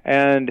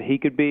 and he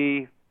could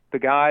be the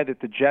guy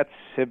that the Jets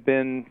have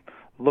been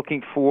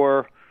looking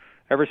for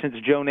ever since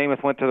Joe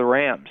Namath went to the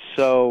Rams.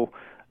 So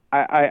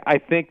I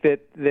think that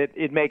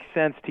it makes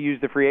sense to use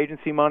the free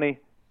agency money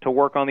to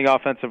work on the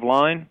offensive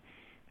line.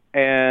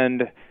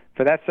 And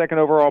for that second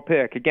overall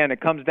pick, again,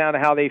 it comes down to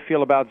how they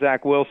feel about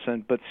Zach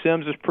Wilson. But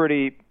Sims is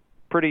pretty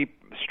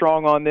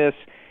strong on this,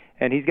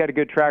 and he's got a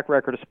good track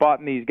record of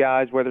spotting these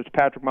guys, whether it's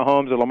Patrick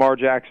Mahomes or Lamar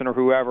Jackson or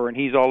whoever, and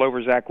he's all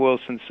over Zach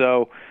Wilson.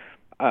 So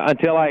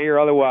until I hear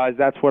otherwise,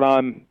 that's what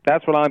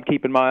I'm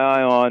keeping my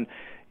eye on.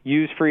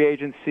 Use free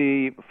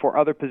agency for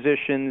other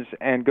positions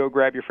and go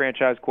grab your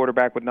franchise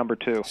quarterback with number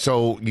 2.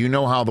 So you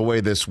know how the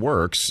way this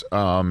works,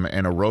 and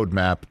a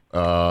roadmap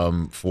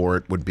for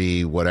it would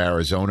be what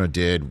Arizona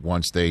did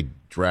once they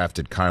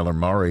drafted Kyler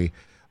Murray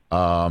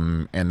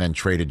and then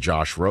traded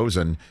Josh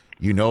Rosen.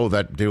 You know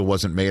that deal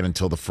wasn't made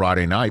until the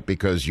Friday night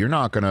because you're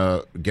not going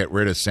to get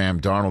rid of Sam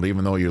Darnold,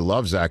 even though you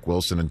love Zach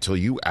Wilson, until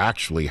you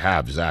actually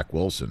have Zach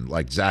Wilson.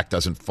 Like, Zach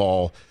doesn't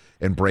fall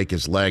and break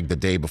his leg the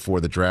day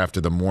before the draft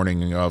or the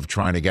morning of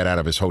trying to get out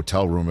of his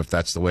hotel room, if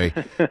that's the way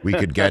we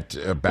could get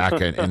back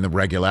in the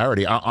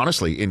regularity,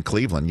 honestly, in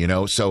Cleveland,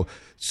 So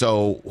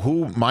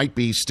who might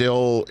be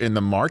still in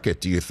the market,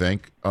 do you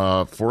think,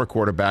 for a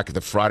quarterback at the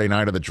Friday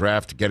night of the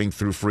draft, getting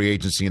through free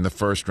agency in the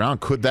first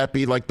round? Could that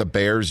be like the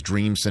Bears'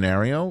 dream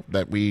scenario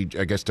that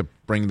I guess, to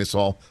bring this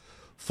all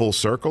full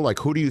circle? Like,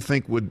 who do you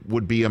think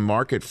would be a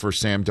market for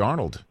Sam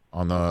Darnold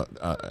on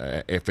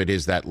the if it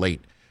is that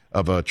late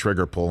of a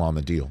trigger pull on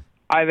the deal?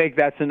 I think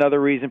that's another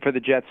reason for the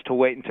Jets to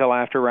wait until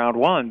after round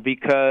 1,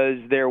 because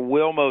there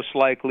will most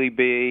likely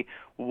be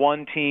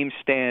one team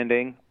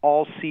standing,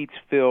 all seats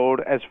filled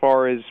as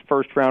far as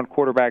first-round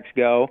quarterbacks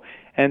go,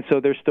 and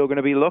so they're still going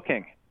to be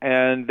looking.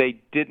 And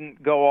they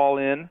didn't go all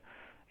in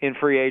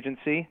free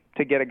agency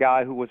to get a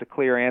guy who was a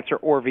clear answer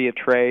or via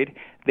trade.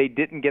 They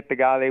didn't get the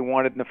guy they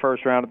wanted in the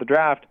first round of the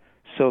draft,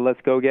 so let's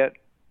go get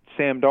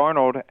Sam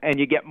Darnold. And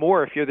you get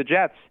more if you're the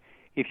Jets,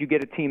 if you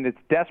get a team that's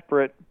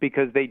desperate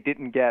because they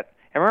didn't get.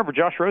 And remember,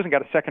 Josh Rosen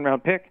got a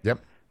second-round pick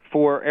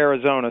for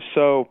Arizona.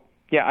 So,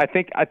 yeah, I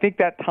think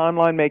that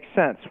timeline makes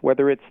sense,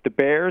 whether it's the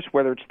Bears,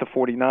 whether it's the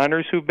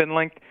 49ers who've been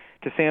linked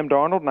to Sam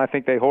Darnold, and I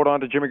think they hold on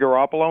to Jimmy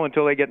Garoppolo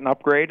until they get an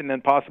upgrade and then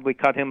possibly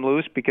cut him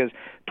loose, because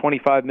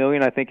 $25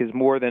 million, I think, is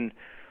more than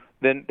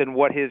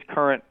what his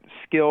current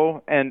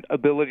skill and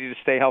ability to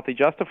stay healthy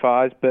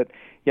justifies. But,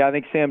 yeah, I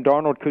think Sam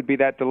Darnold could be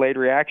that delayed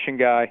reaction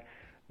guy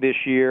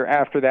this year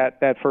after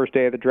that first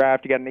day of the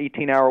draft. You got an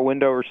 18-hour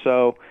window or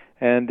so,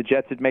 and the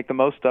Jets would make the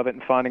most of it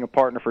in finding a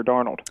partner for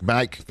Darnold.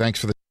 Mike,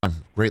 thanks for the time.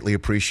 Greatly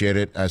appreciate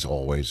it, as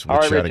always.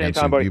 We'll chat again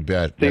soon. You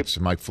bet. That's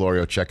Mike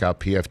Florio. Check out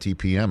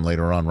PFTPM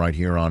later on right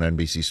here on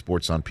NBC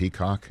Sports on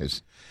Peacock.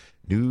 His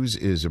news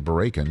is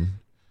breaking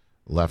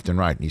left and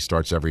right, and he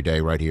starts every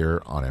day right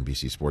here on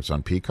NBC Sports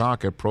on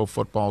Peacock at Pro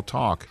Football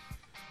Talk.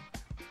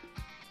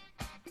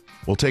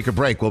 We'll take a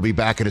break. We'll be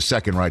back in a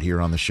second right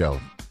here on the show.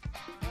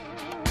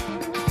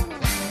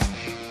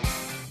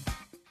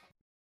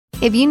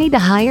 If you need to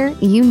hire,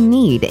 you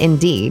need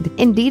Indeed.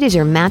 Indeed is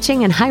your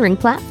matching and hiring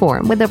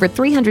platform with over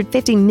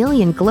 350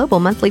 million global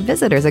monthly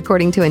visitors,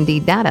 according to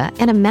Indeed data,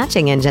 and a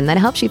matching engine that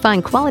helps you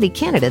find quality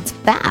candidates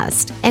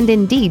fast. And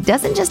Indeed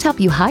doesn't just help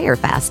you hire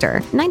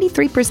faster.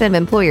 93% of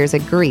employers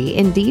agree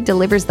Indeed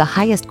delivers the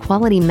highest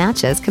quality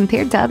matches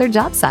compared to other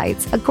job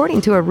sites,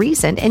 according to a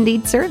recent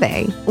Indeed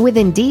survey. With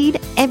Indeed,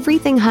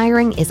 everything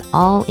hiring is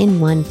all in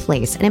one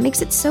place, and it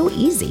makes it so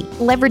easy.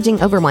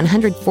 Leveraging over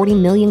 140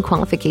 million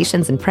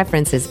qualifications and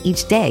preferences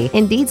each day,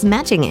 Indeed's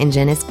matching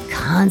engine is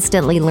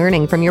constantly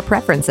learning from your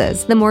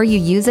preferences. The more you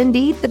use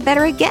Indeed, the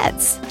better it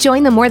gets.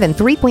 Join the more than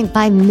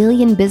 3.5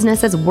 million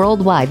businesses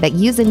worldwide that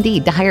use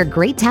Indeed to hire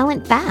great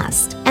talent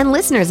fast. And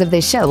listeners of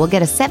this show will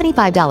get a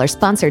 $75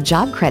 sponsored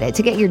job credit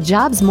to get your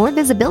jobs more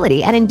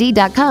visibility at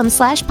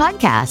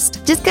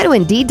Indeed.com/podcast. Just go to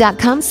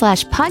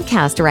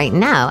Indeed.com/podcast right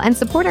now and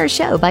support our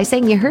show by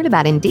saying you heard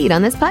about Indeed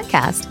on this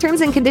podcast.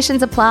 Terms and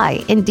conditions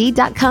apply.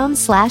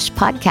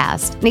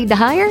 Indeed.com/podcast. Need to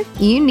hire?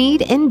 You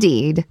need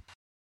Indeed.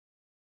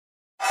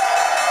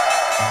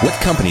 What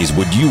companies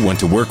would you want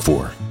to work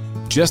for?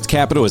 Just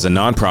Capital is a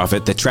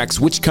nonprofit that tracks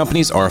which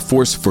companies are a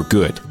force for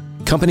good.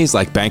 Companies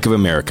like Bank of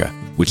America,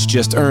 which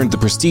just earned the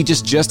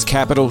prestigious Just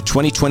Capital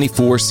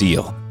 2024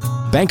 seal.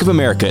 Bank of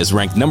America is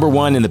ranked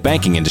 #1 in the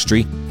banking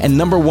industry and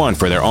 #1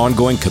 for their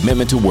ongoing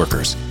commitment to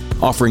workers,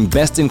 offering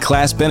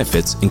best-in-class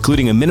benefits,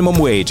 including a minimum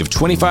wage of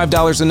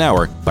 $25 an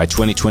hour by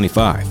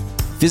 2025.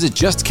 Visit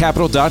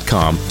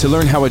justcapital.com to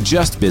learn how a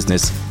just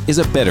business is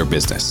a better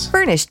business.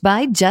 Furnished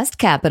by Just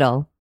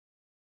Capital.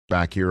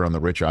 Back here on the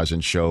Rich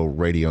Eisen Show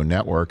radio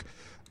network.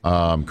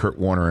 Kurt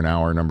Warner in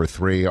hour number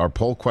 3. Our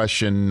poll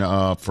question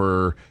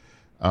for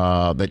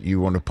that you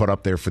want to put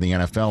up there for the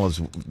NFL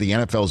is the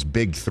NFL's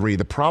big 3.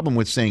 The problem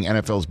with saying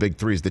NFL's big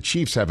 3 is the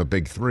Chiefs have a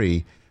big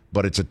 3,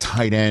 but it's a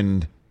tight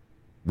end,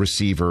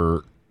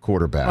 receiver,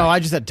 quarterback. Oh, I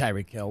just had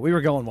Tyreek Hill. We were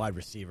going wide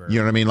receiver. You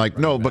know what I mean? Like,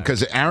 no,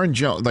 because Aaron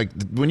Jones, like,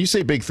 when you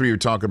say big three, you're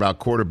talking about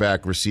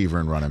quarterback, receiver,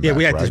 and running back.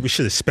 Yeah, right? we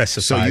should have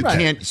specified. So you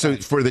can't. So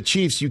for the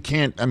Chiefs, you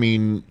can't. I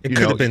mean, it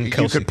could have been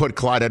Kelsey. You could put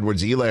Clyde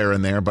Edwards-Helaire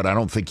in there, but I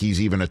don't think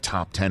he's even a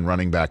top 10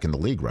 running back in the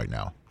league right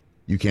now.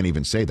 You can't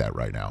even say that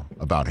right now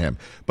about him.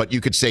 But you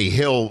could say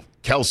Hill,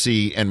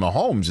 Kelsey, and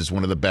Mahomes is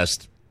one of the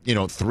best,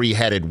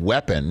 three-headed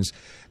weapons.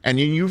 And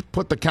you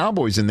put the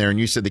Cowboys in there, and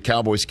you said the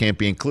Cowboys can't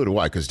be included.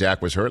 Why? Because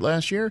Dak was hurt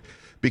last year?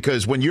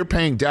 Because when you're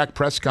paying Dak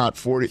Prescott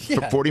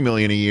 $40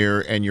 million a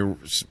year and your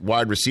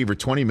wide receiver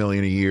 $20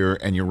 million a year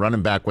and you're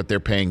running back what they're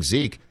paying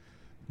Zeke,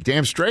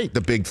 damn straight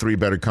the big three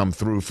better come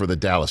through for the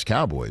Dallas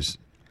Cowboys.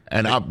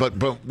 And but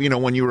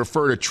when you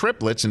refer to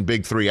triplets and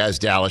big three as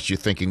Dallas, you're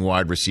thinking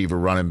wide receiver,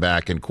 running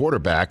back, and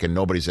quarterback, and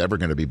nobody's ever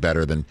going to be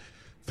better than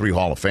three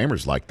Hall of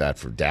Famers like that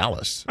for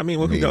Dallas.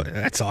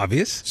 That's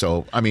obvious.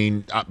 So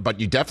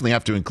but you definitely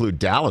have to include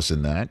Dallas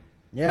in that.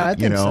 Yeah, I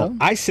think so.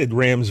 I said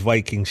Rams,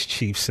 Vikings,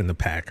 Chiefs, and the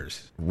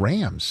Packers.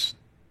 Rams.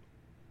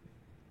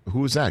 Who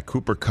was that?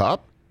 Cooper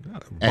Kupp?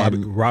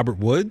 Robert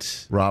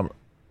Woods? I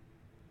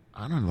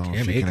don't know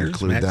if you can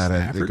include Matt that.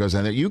 Stafford. It goes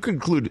in there. You can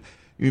include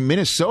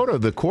Minnesota,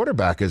 the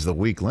quarterback, is the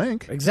weak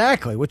link.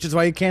 Exactly, which is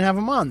why you can't have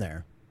him on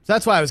there. So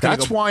that's why I was going to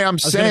go. That's why I'm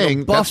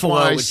saying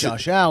Buffalo with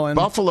Josh Allen.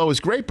 Buffalo is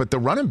great, but the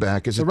running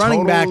back is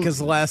back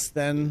is less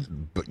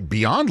than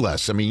beyond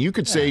less. I mean, you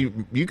could say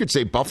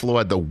Buffalo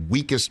had the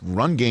weakest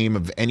run game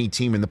of any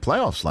team in the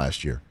playoffs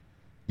last year.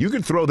 You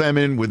could throw them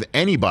in with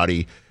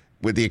anybody,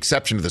 with the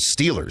exception of the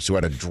Steelers, who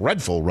had a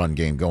dreadful run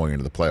game going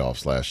into the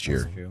playoffs last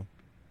year.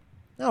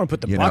 I don't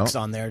put the Bucs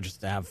on there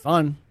just to have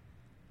fun.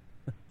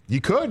 You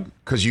could,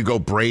 because you go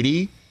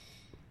Brady,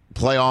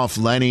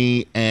 playoff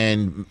Lenny,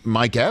 and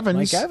Mike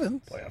Evans. Or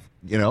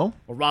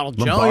Ronald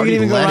Jones. Lombardi, You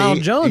can even Lenny. go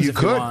Ronald Jones You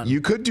could.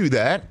 You could do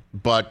that,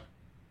 but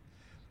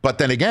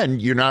then again,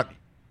 you're not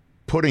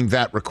putting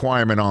that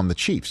requirement on the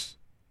Chiefs.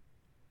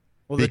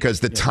 Because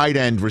the tight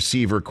end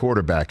receiver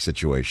quarterback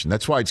situation.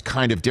 That's why it's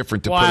kind of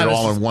different to put it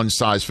all in one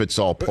size fits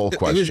all poll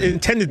question. It was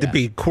intended to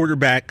be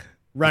quarterback,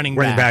 running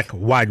back,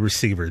 wide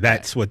receiver.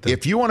 That's what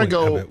if you want to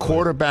go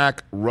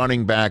quarterback,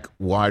 running back,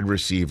 wide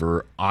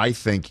receiver, I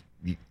think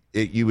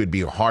you would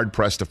be hard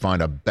pressed to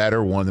find a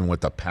better one than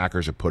what the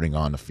Packers are putting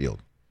on the field.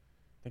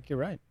 I think you're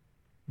right.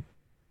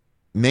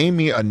 Name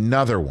me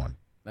another one.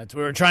 That's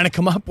what we're trying to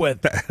come up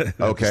with. Okay.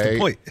 That's the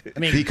point. I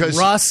mean, because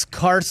Russ,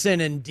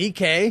 Carson, and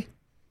DK.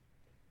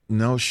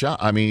 No shot.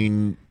 I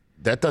mean,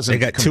 that doesn't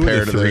got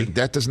compare to three.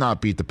 that does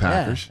not beat the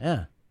Packers.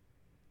 Yeah.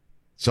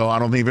 So I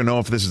don't even know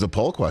if this is a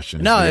poll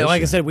question. No,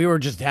 like I said, we were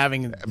just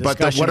having a discussion.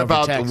 But what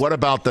over text.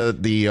 about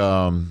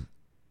the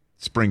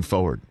spring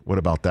forward? What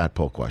about that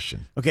poll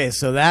question? Okay,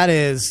 so that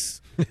is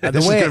this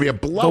is going to be a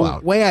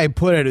blowout. The way I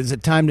put it is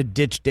it time to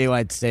ditch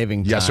daylight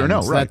saving time? Yes or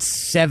no? So right. That's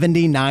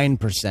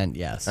 79%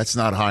 yes. That's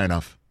not high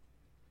enough.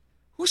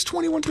 Who's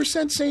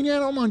 21% saying, yeah, I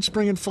don't mind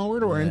springing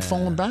forward or in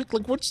falling back?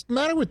 Like, what's the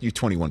matter with you,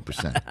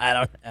 21%? I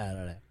don't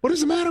know. What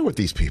is the matter with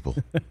these people?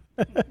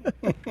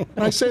 And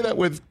I say that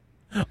with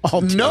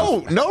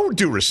no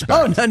due respect.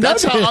 Oh,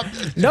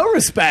 no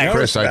respect.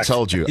 Chris, I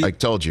told you.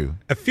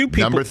 A few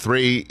people. Number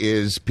 3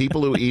 is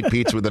people who eat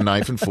pizza with a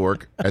knife and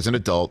fork as an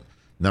adult.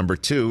 Number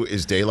 2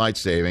 is daylight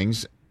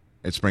savings.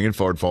 It's springing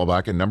forward, fall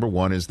back. And number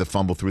 1 is the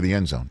fumble through the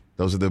end zone.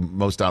 Those are the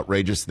most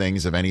outrageous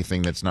things of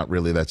anything that's not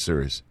really that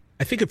serious.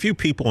 I think a few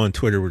people on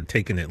Twitter were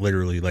taking it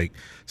literally. Like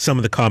some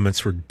of the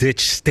comments were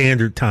ditch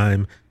standard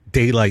time,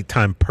 daylight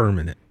time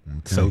permanent.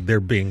 Okay. So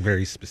they're being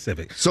very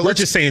specific. So we're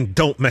just saying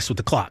don't mess with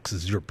the clocks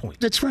is your point.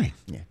 That's right.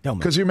 Yeah, don't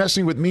because you're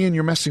messing with me and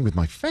you're messing with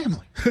my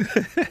family,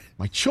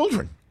 my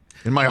children,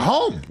 in my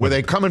home where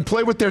they come and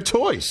play with their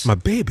toys. My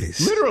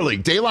babies. Literally,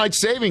 daylight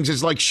savings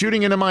is like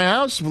shooting into my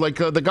house like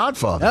The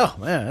Godfather.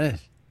 Oh, yeah.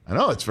 I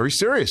know, it's very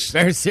serious.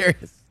 Very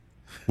serious.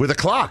 With a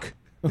clock.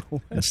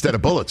 Instead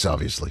of bullets,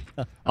 obviously.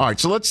 All right,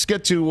 so let's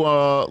get to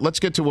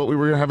what we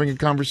were having a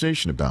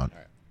conversation about,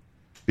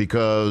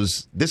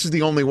 because this is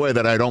the only way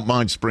that I don't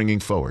mind springing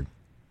forward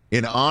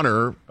in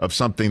honor of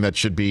something that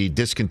should be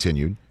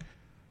discontinued.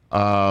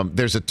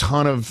 There's a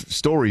ton of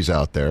stories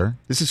out there.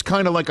 This is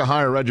kind of like a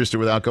higher register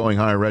without going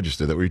higher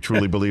register, that we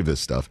truly believe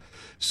this stuff.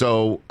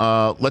 So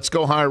let's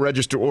go higher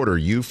register order.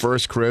 You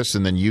first, Chris,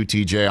 and then you,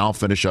 TJ. I'll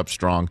finish up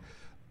strong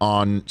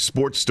on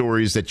sports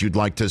stories that you'd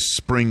like to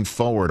spring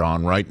forward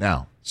on right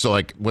now. So,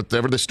 like,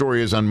 whatever the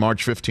story is on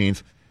March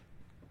 15th,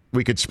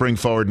 we could spring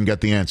forward and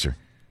get the answer.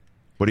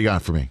 What do you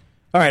got for me?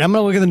 All right, I'm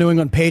going to look at the New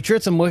England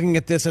Patriots. I'm looking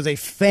at this as a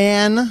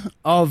fan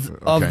of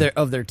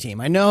their team.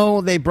 I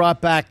know they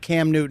brought back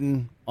Cam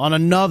Newton on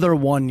another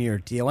one-year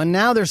deal, and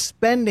now they're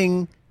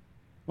spending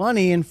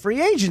money in free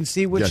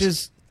agency, which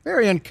is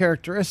very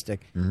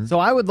uncharacteristic. Mm-hmm. So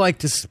I would like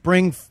to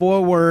spring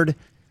forward.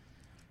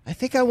 I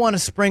think I want to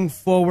spring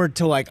forward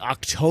to like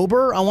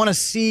October. I want to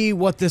see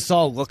what this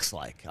all looks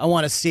like. I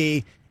want to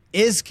see,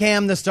 is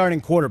Cam the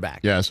starting quarterback?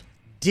 Yes.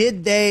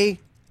 Did they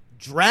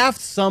draft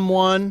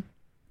someone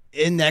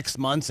in next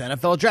month's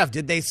NFL draft?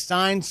 Did they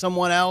sign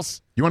someone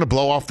else? You want to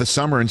blow off the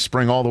summer and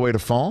spring all the way to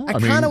fall? I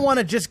kind of want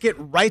to just get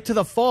right to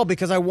the fall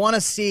because I want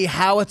to see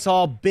how it's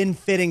all been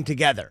fitting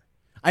together.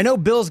 I know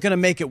Bill's going to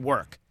make it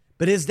work,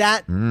 but is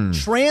that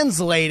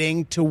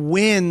translating to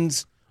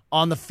wins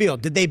on the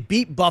field? Did they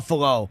beat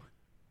Buffalo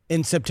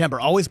in September?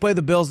 Always play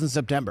the Bills in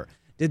September.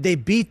 Did they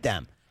beat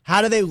them?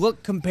 How do they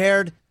look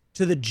compared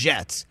to the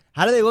Jets?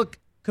 How do they look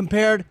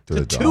compared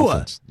to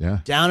Tua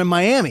down in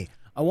Miami?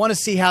 I want to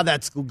see how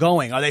that's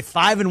going. Are they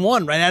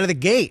 5-1 right out of the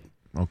gate?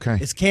 Okay.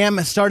 Is Cam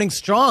starting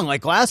strong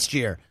like last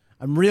year?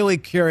 I'm really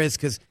curious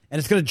and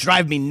it's going to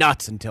drive me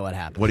nuts until it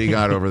happens. What do you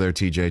got over there,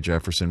 TJ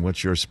Jefferson?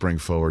 What's your spring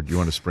forward? You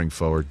want to spring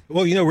forward?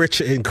 Well,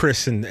 Rich and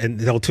Chris and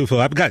Del Tufo,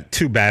 I've got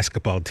two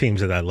basketball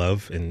teams that I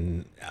love,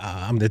 and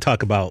I'm going to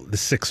talk about the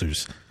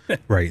Sixers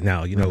right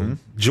now.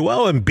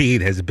 Joel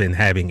Embiid has been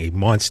having a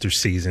monster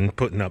season,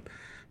 putting up,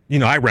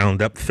 I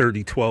round up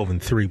 30, 12,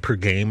 and 3 per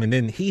game, and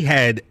then he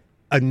had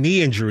a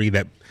knee injury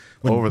that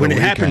when it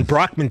happened,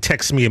 Brockman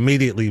texted me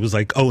immediately. He was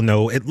like, oh,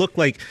 no, it looked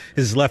like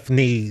his left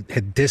knee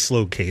had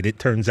dislocated.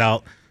 Turns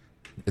out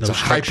it's a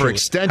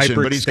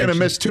hyperextension, but he's going to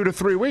miss 2 to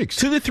 3 weeks.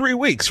 2 to 3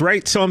 weeks,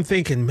 right? So I'm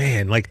thinking,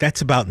 man,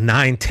 that's about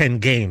 9, 10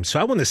 games. So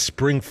I want to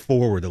spring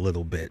forward a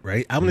little bit,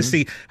 right? I want to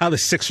see how the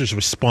Sixers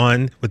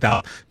respond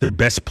without their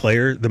best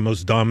player, the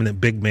most dominant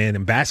big man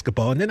in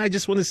basketball. And then I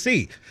just want to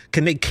see,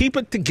 can they keep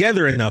it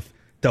together enough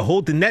to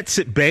hold the Nets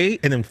at bay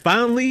and then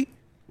finally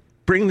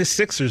bring the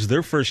Sixers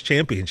their first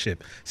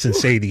championship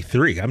since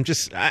 '83. I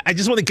just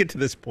want to get to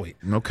this point.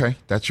 Okay,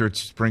 that's your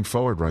spring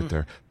forward right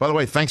there. By the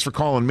way, thanks for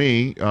calling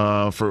me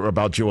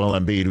about Joel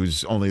Embiid,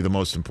 who's only the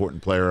most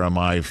important player on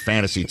my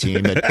fantasy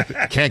team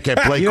that can't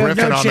get Blake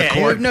Griffin on the court.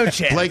 You have no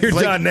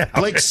chance.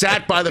 Blake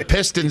sat by the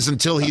Pistons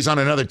until he's on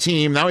another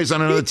team. Now he's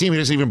on another team. He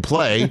doesn't even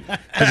play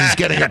because he's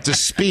getting up to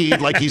speed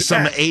like he's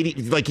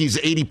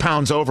 80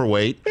 pounds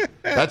overweight.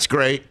 That's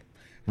great.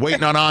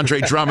 Waiting on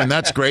Andre Drummond.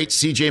 That's great.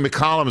 C.J.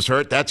 McCollum's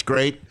hurt. That's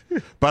great.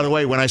 By the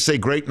way, when I say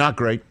great, not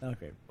great.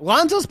 Okay.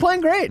 Lonzo's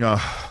playing great.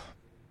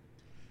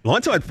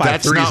 Lonzo had 5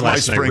 That's threes not my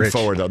last night, spring Rich.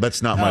 forward, though.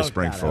 That's not my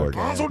spring forward.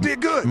 Lonzo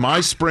did good.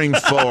 My spring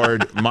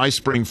forward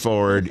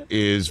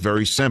is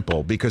very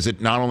simple because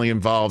it not only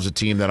involves a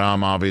team that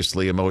I'm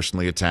obviously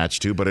emotionally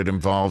attached to, but it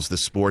involves the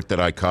sport that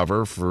I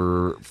cover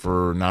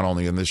for not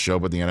only in this show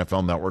but the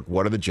NFL Network.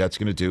 What are the Jets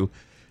going to do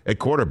at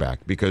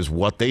quarterback? Because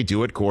what they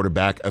do at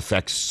quarterback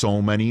affects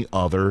so many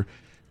other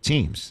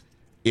teams.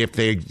 If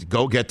they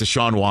go get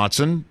Deshaun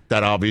Watson,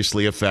 that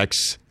obviously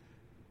affects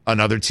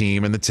another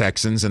team and the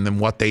Texans, and then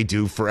what they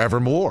do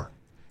forevermore.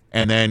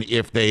 And then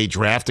if they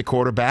draft a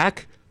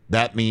quarterback,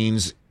 that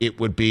means it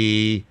would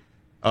be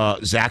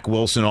Zach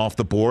Wilson off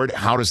the board.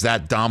 How does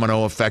that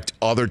domino affect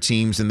other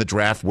teams in the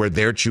draft where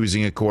they're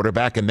choosing a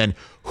quarterback? And then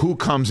who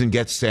comes and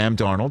gets Sam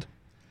Darnold?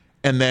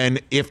 And then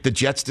if the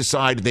Jets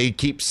decide they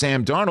keep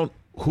Sam Darnold,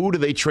 who do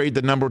they trade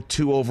the number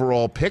 2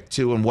 overall pick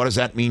to, and what does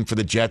that mean for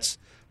the Jets,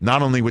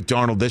 not only with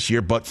Darnold this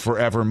year, but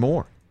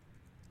forevermore?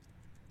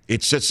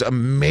 It's just a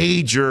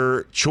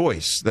major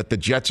choice that the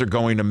Jets are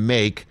going to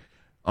make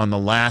on the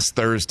last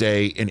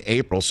Thursday in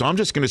April. So I'm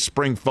just going to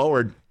spring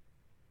forward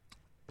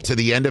to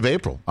the end of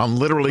April. I'm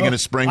literally going to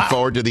spring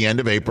forward to the end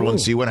of April and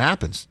see what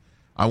happens.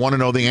 I want to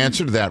know the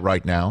answer to that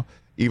right now,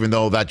 even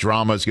though that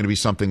drama is going to be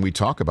something we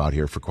talk about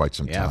here for quite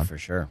some time. Yeah, for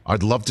sure.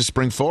 I'd love to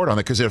spring forward on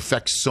it because it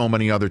affects so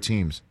many other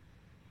teams.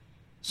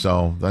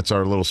 So that's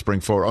our little spring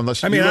forward.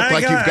 Unless you look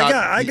like you've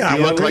got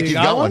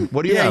one.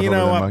 What do you have?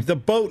 There, the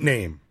boat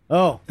name.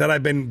 That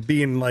I've been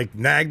being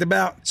nagged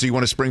about. So you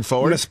want to spring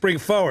forward? I'm going to spring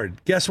forward.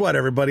 Guess what,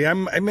 everybody? I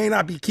may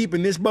not be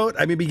keeping this boat.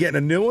 I may be getting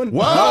a new one.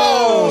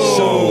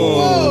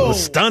 Whoa!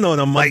 Stun on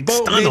him, Mike.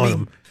 Stun on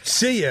him.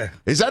 See ya.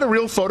 Is that a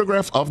real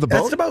photograph of the boat?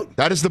 That's the boat.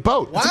 That is the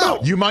boat. Wow.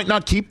 You might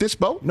not keep this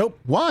boat? Nope.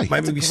 Why?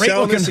 Might be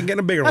selling this and getting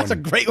a bigger one. That's a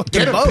great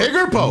looking boat. Get a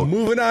bigger boat.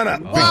 Moving on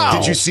up. Wow.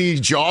 Did you see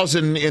Jaws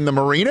in the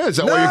marina? Is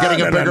that why you're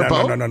getting a bigger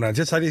boat? No.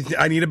 Just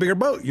I need a bigger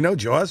boat.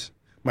 Jaws.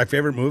 My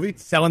favorite movie.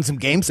 Selling some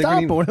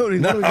GameStop? What are we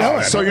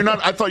doing? So you're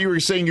not. I thought you were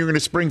saying you're going to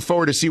spring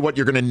forward to see what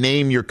you're going to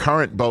name your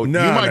current boat.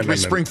 No, you might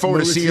spring forward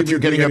to see if you're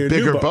getting a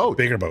bigger boat.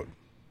 Bigger boat.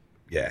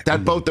 Yeah.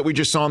 That boat that we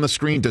just saw on the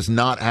screen does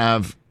not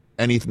have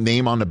any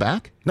name on the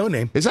back? No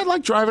name. Is that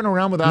like driving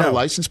around without a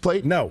license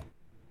plate? No.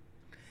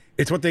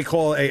 It's what they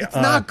call a... It's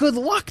not good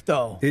luck,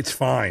 though. It's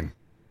fine.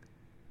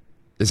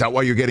 Is that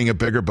why you're getting a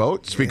bigger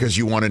boat? It's because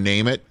you want to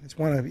name it? It's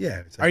one of,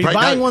 yeah. Are you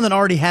buying one that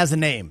already has a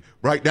name?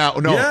 Right now,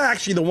 no. Yeah,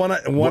 actually, the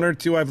one or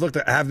two I've looked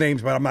at have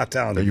names, but I'm not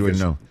telling you. You wouldn't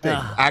know.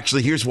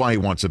 Actually, here's why he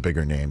wants a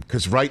bigger name.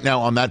 Because right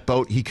now on that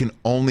boat, he can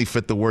only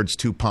fit the words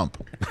 "to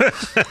pump."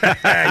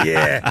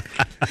 Yeah.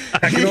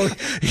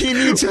 He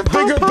needs a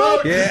bigger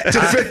boat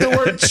to fit the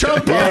word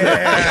 "chump" on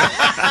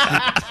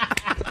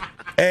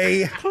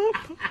it.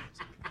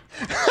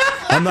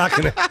 I'm not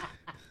going to...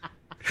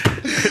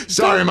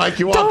 Sorry, Mike,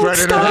 you walked right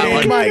into that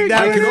one. Mike,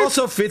 I can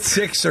also fit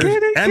 6 or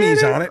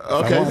Emmys on it.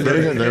 Okay,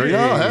 there we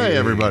go. Hey,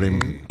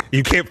 everybody.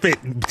 You can't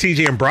fit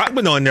TJ and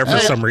Brockman on there for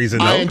some reason,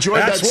 though. I enjoyed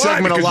that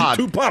segment a lot,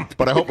 too pumped.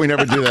 but I hope we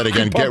never do that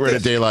again. Get rid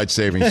of daylight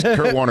savings.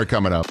 Kurt Warner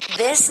coming up.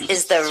 This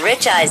is the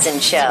Rich Eisen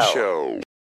Show.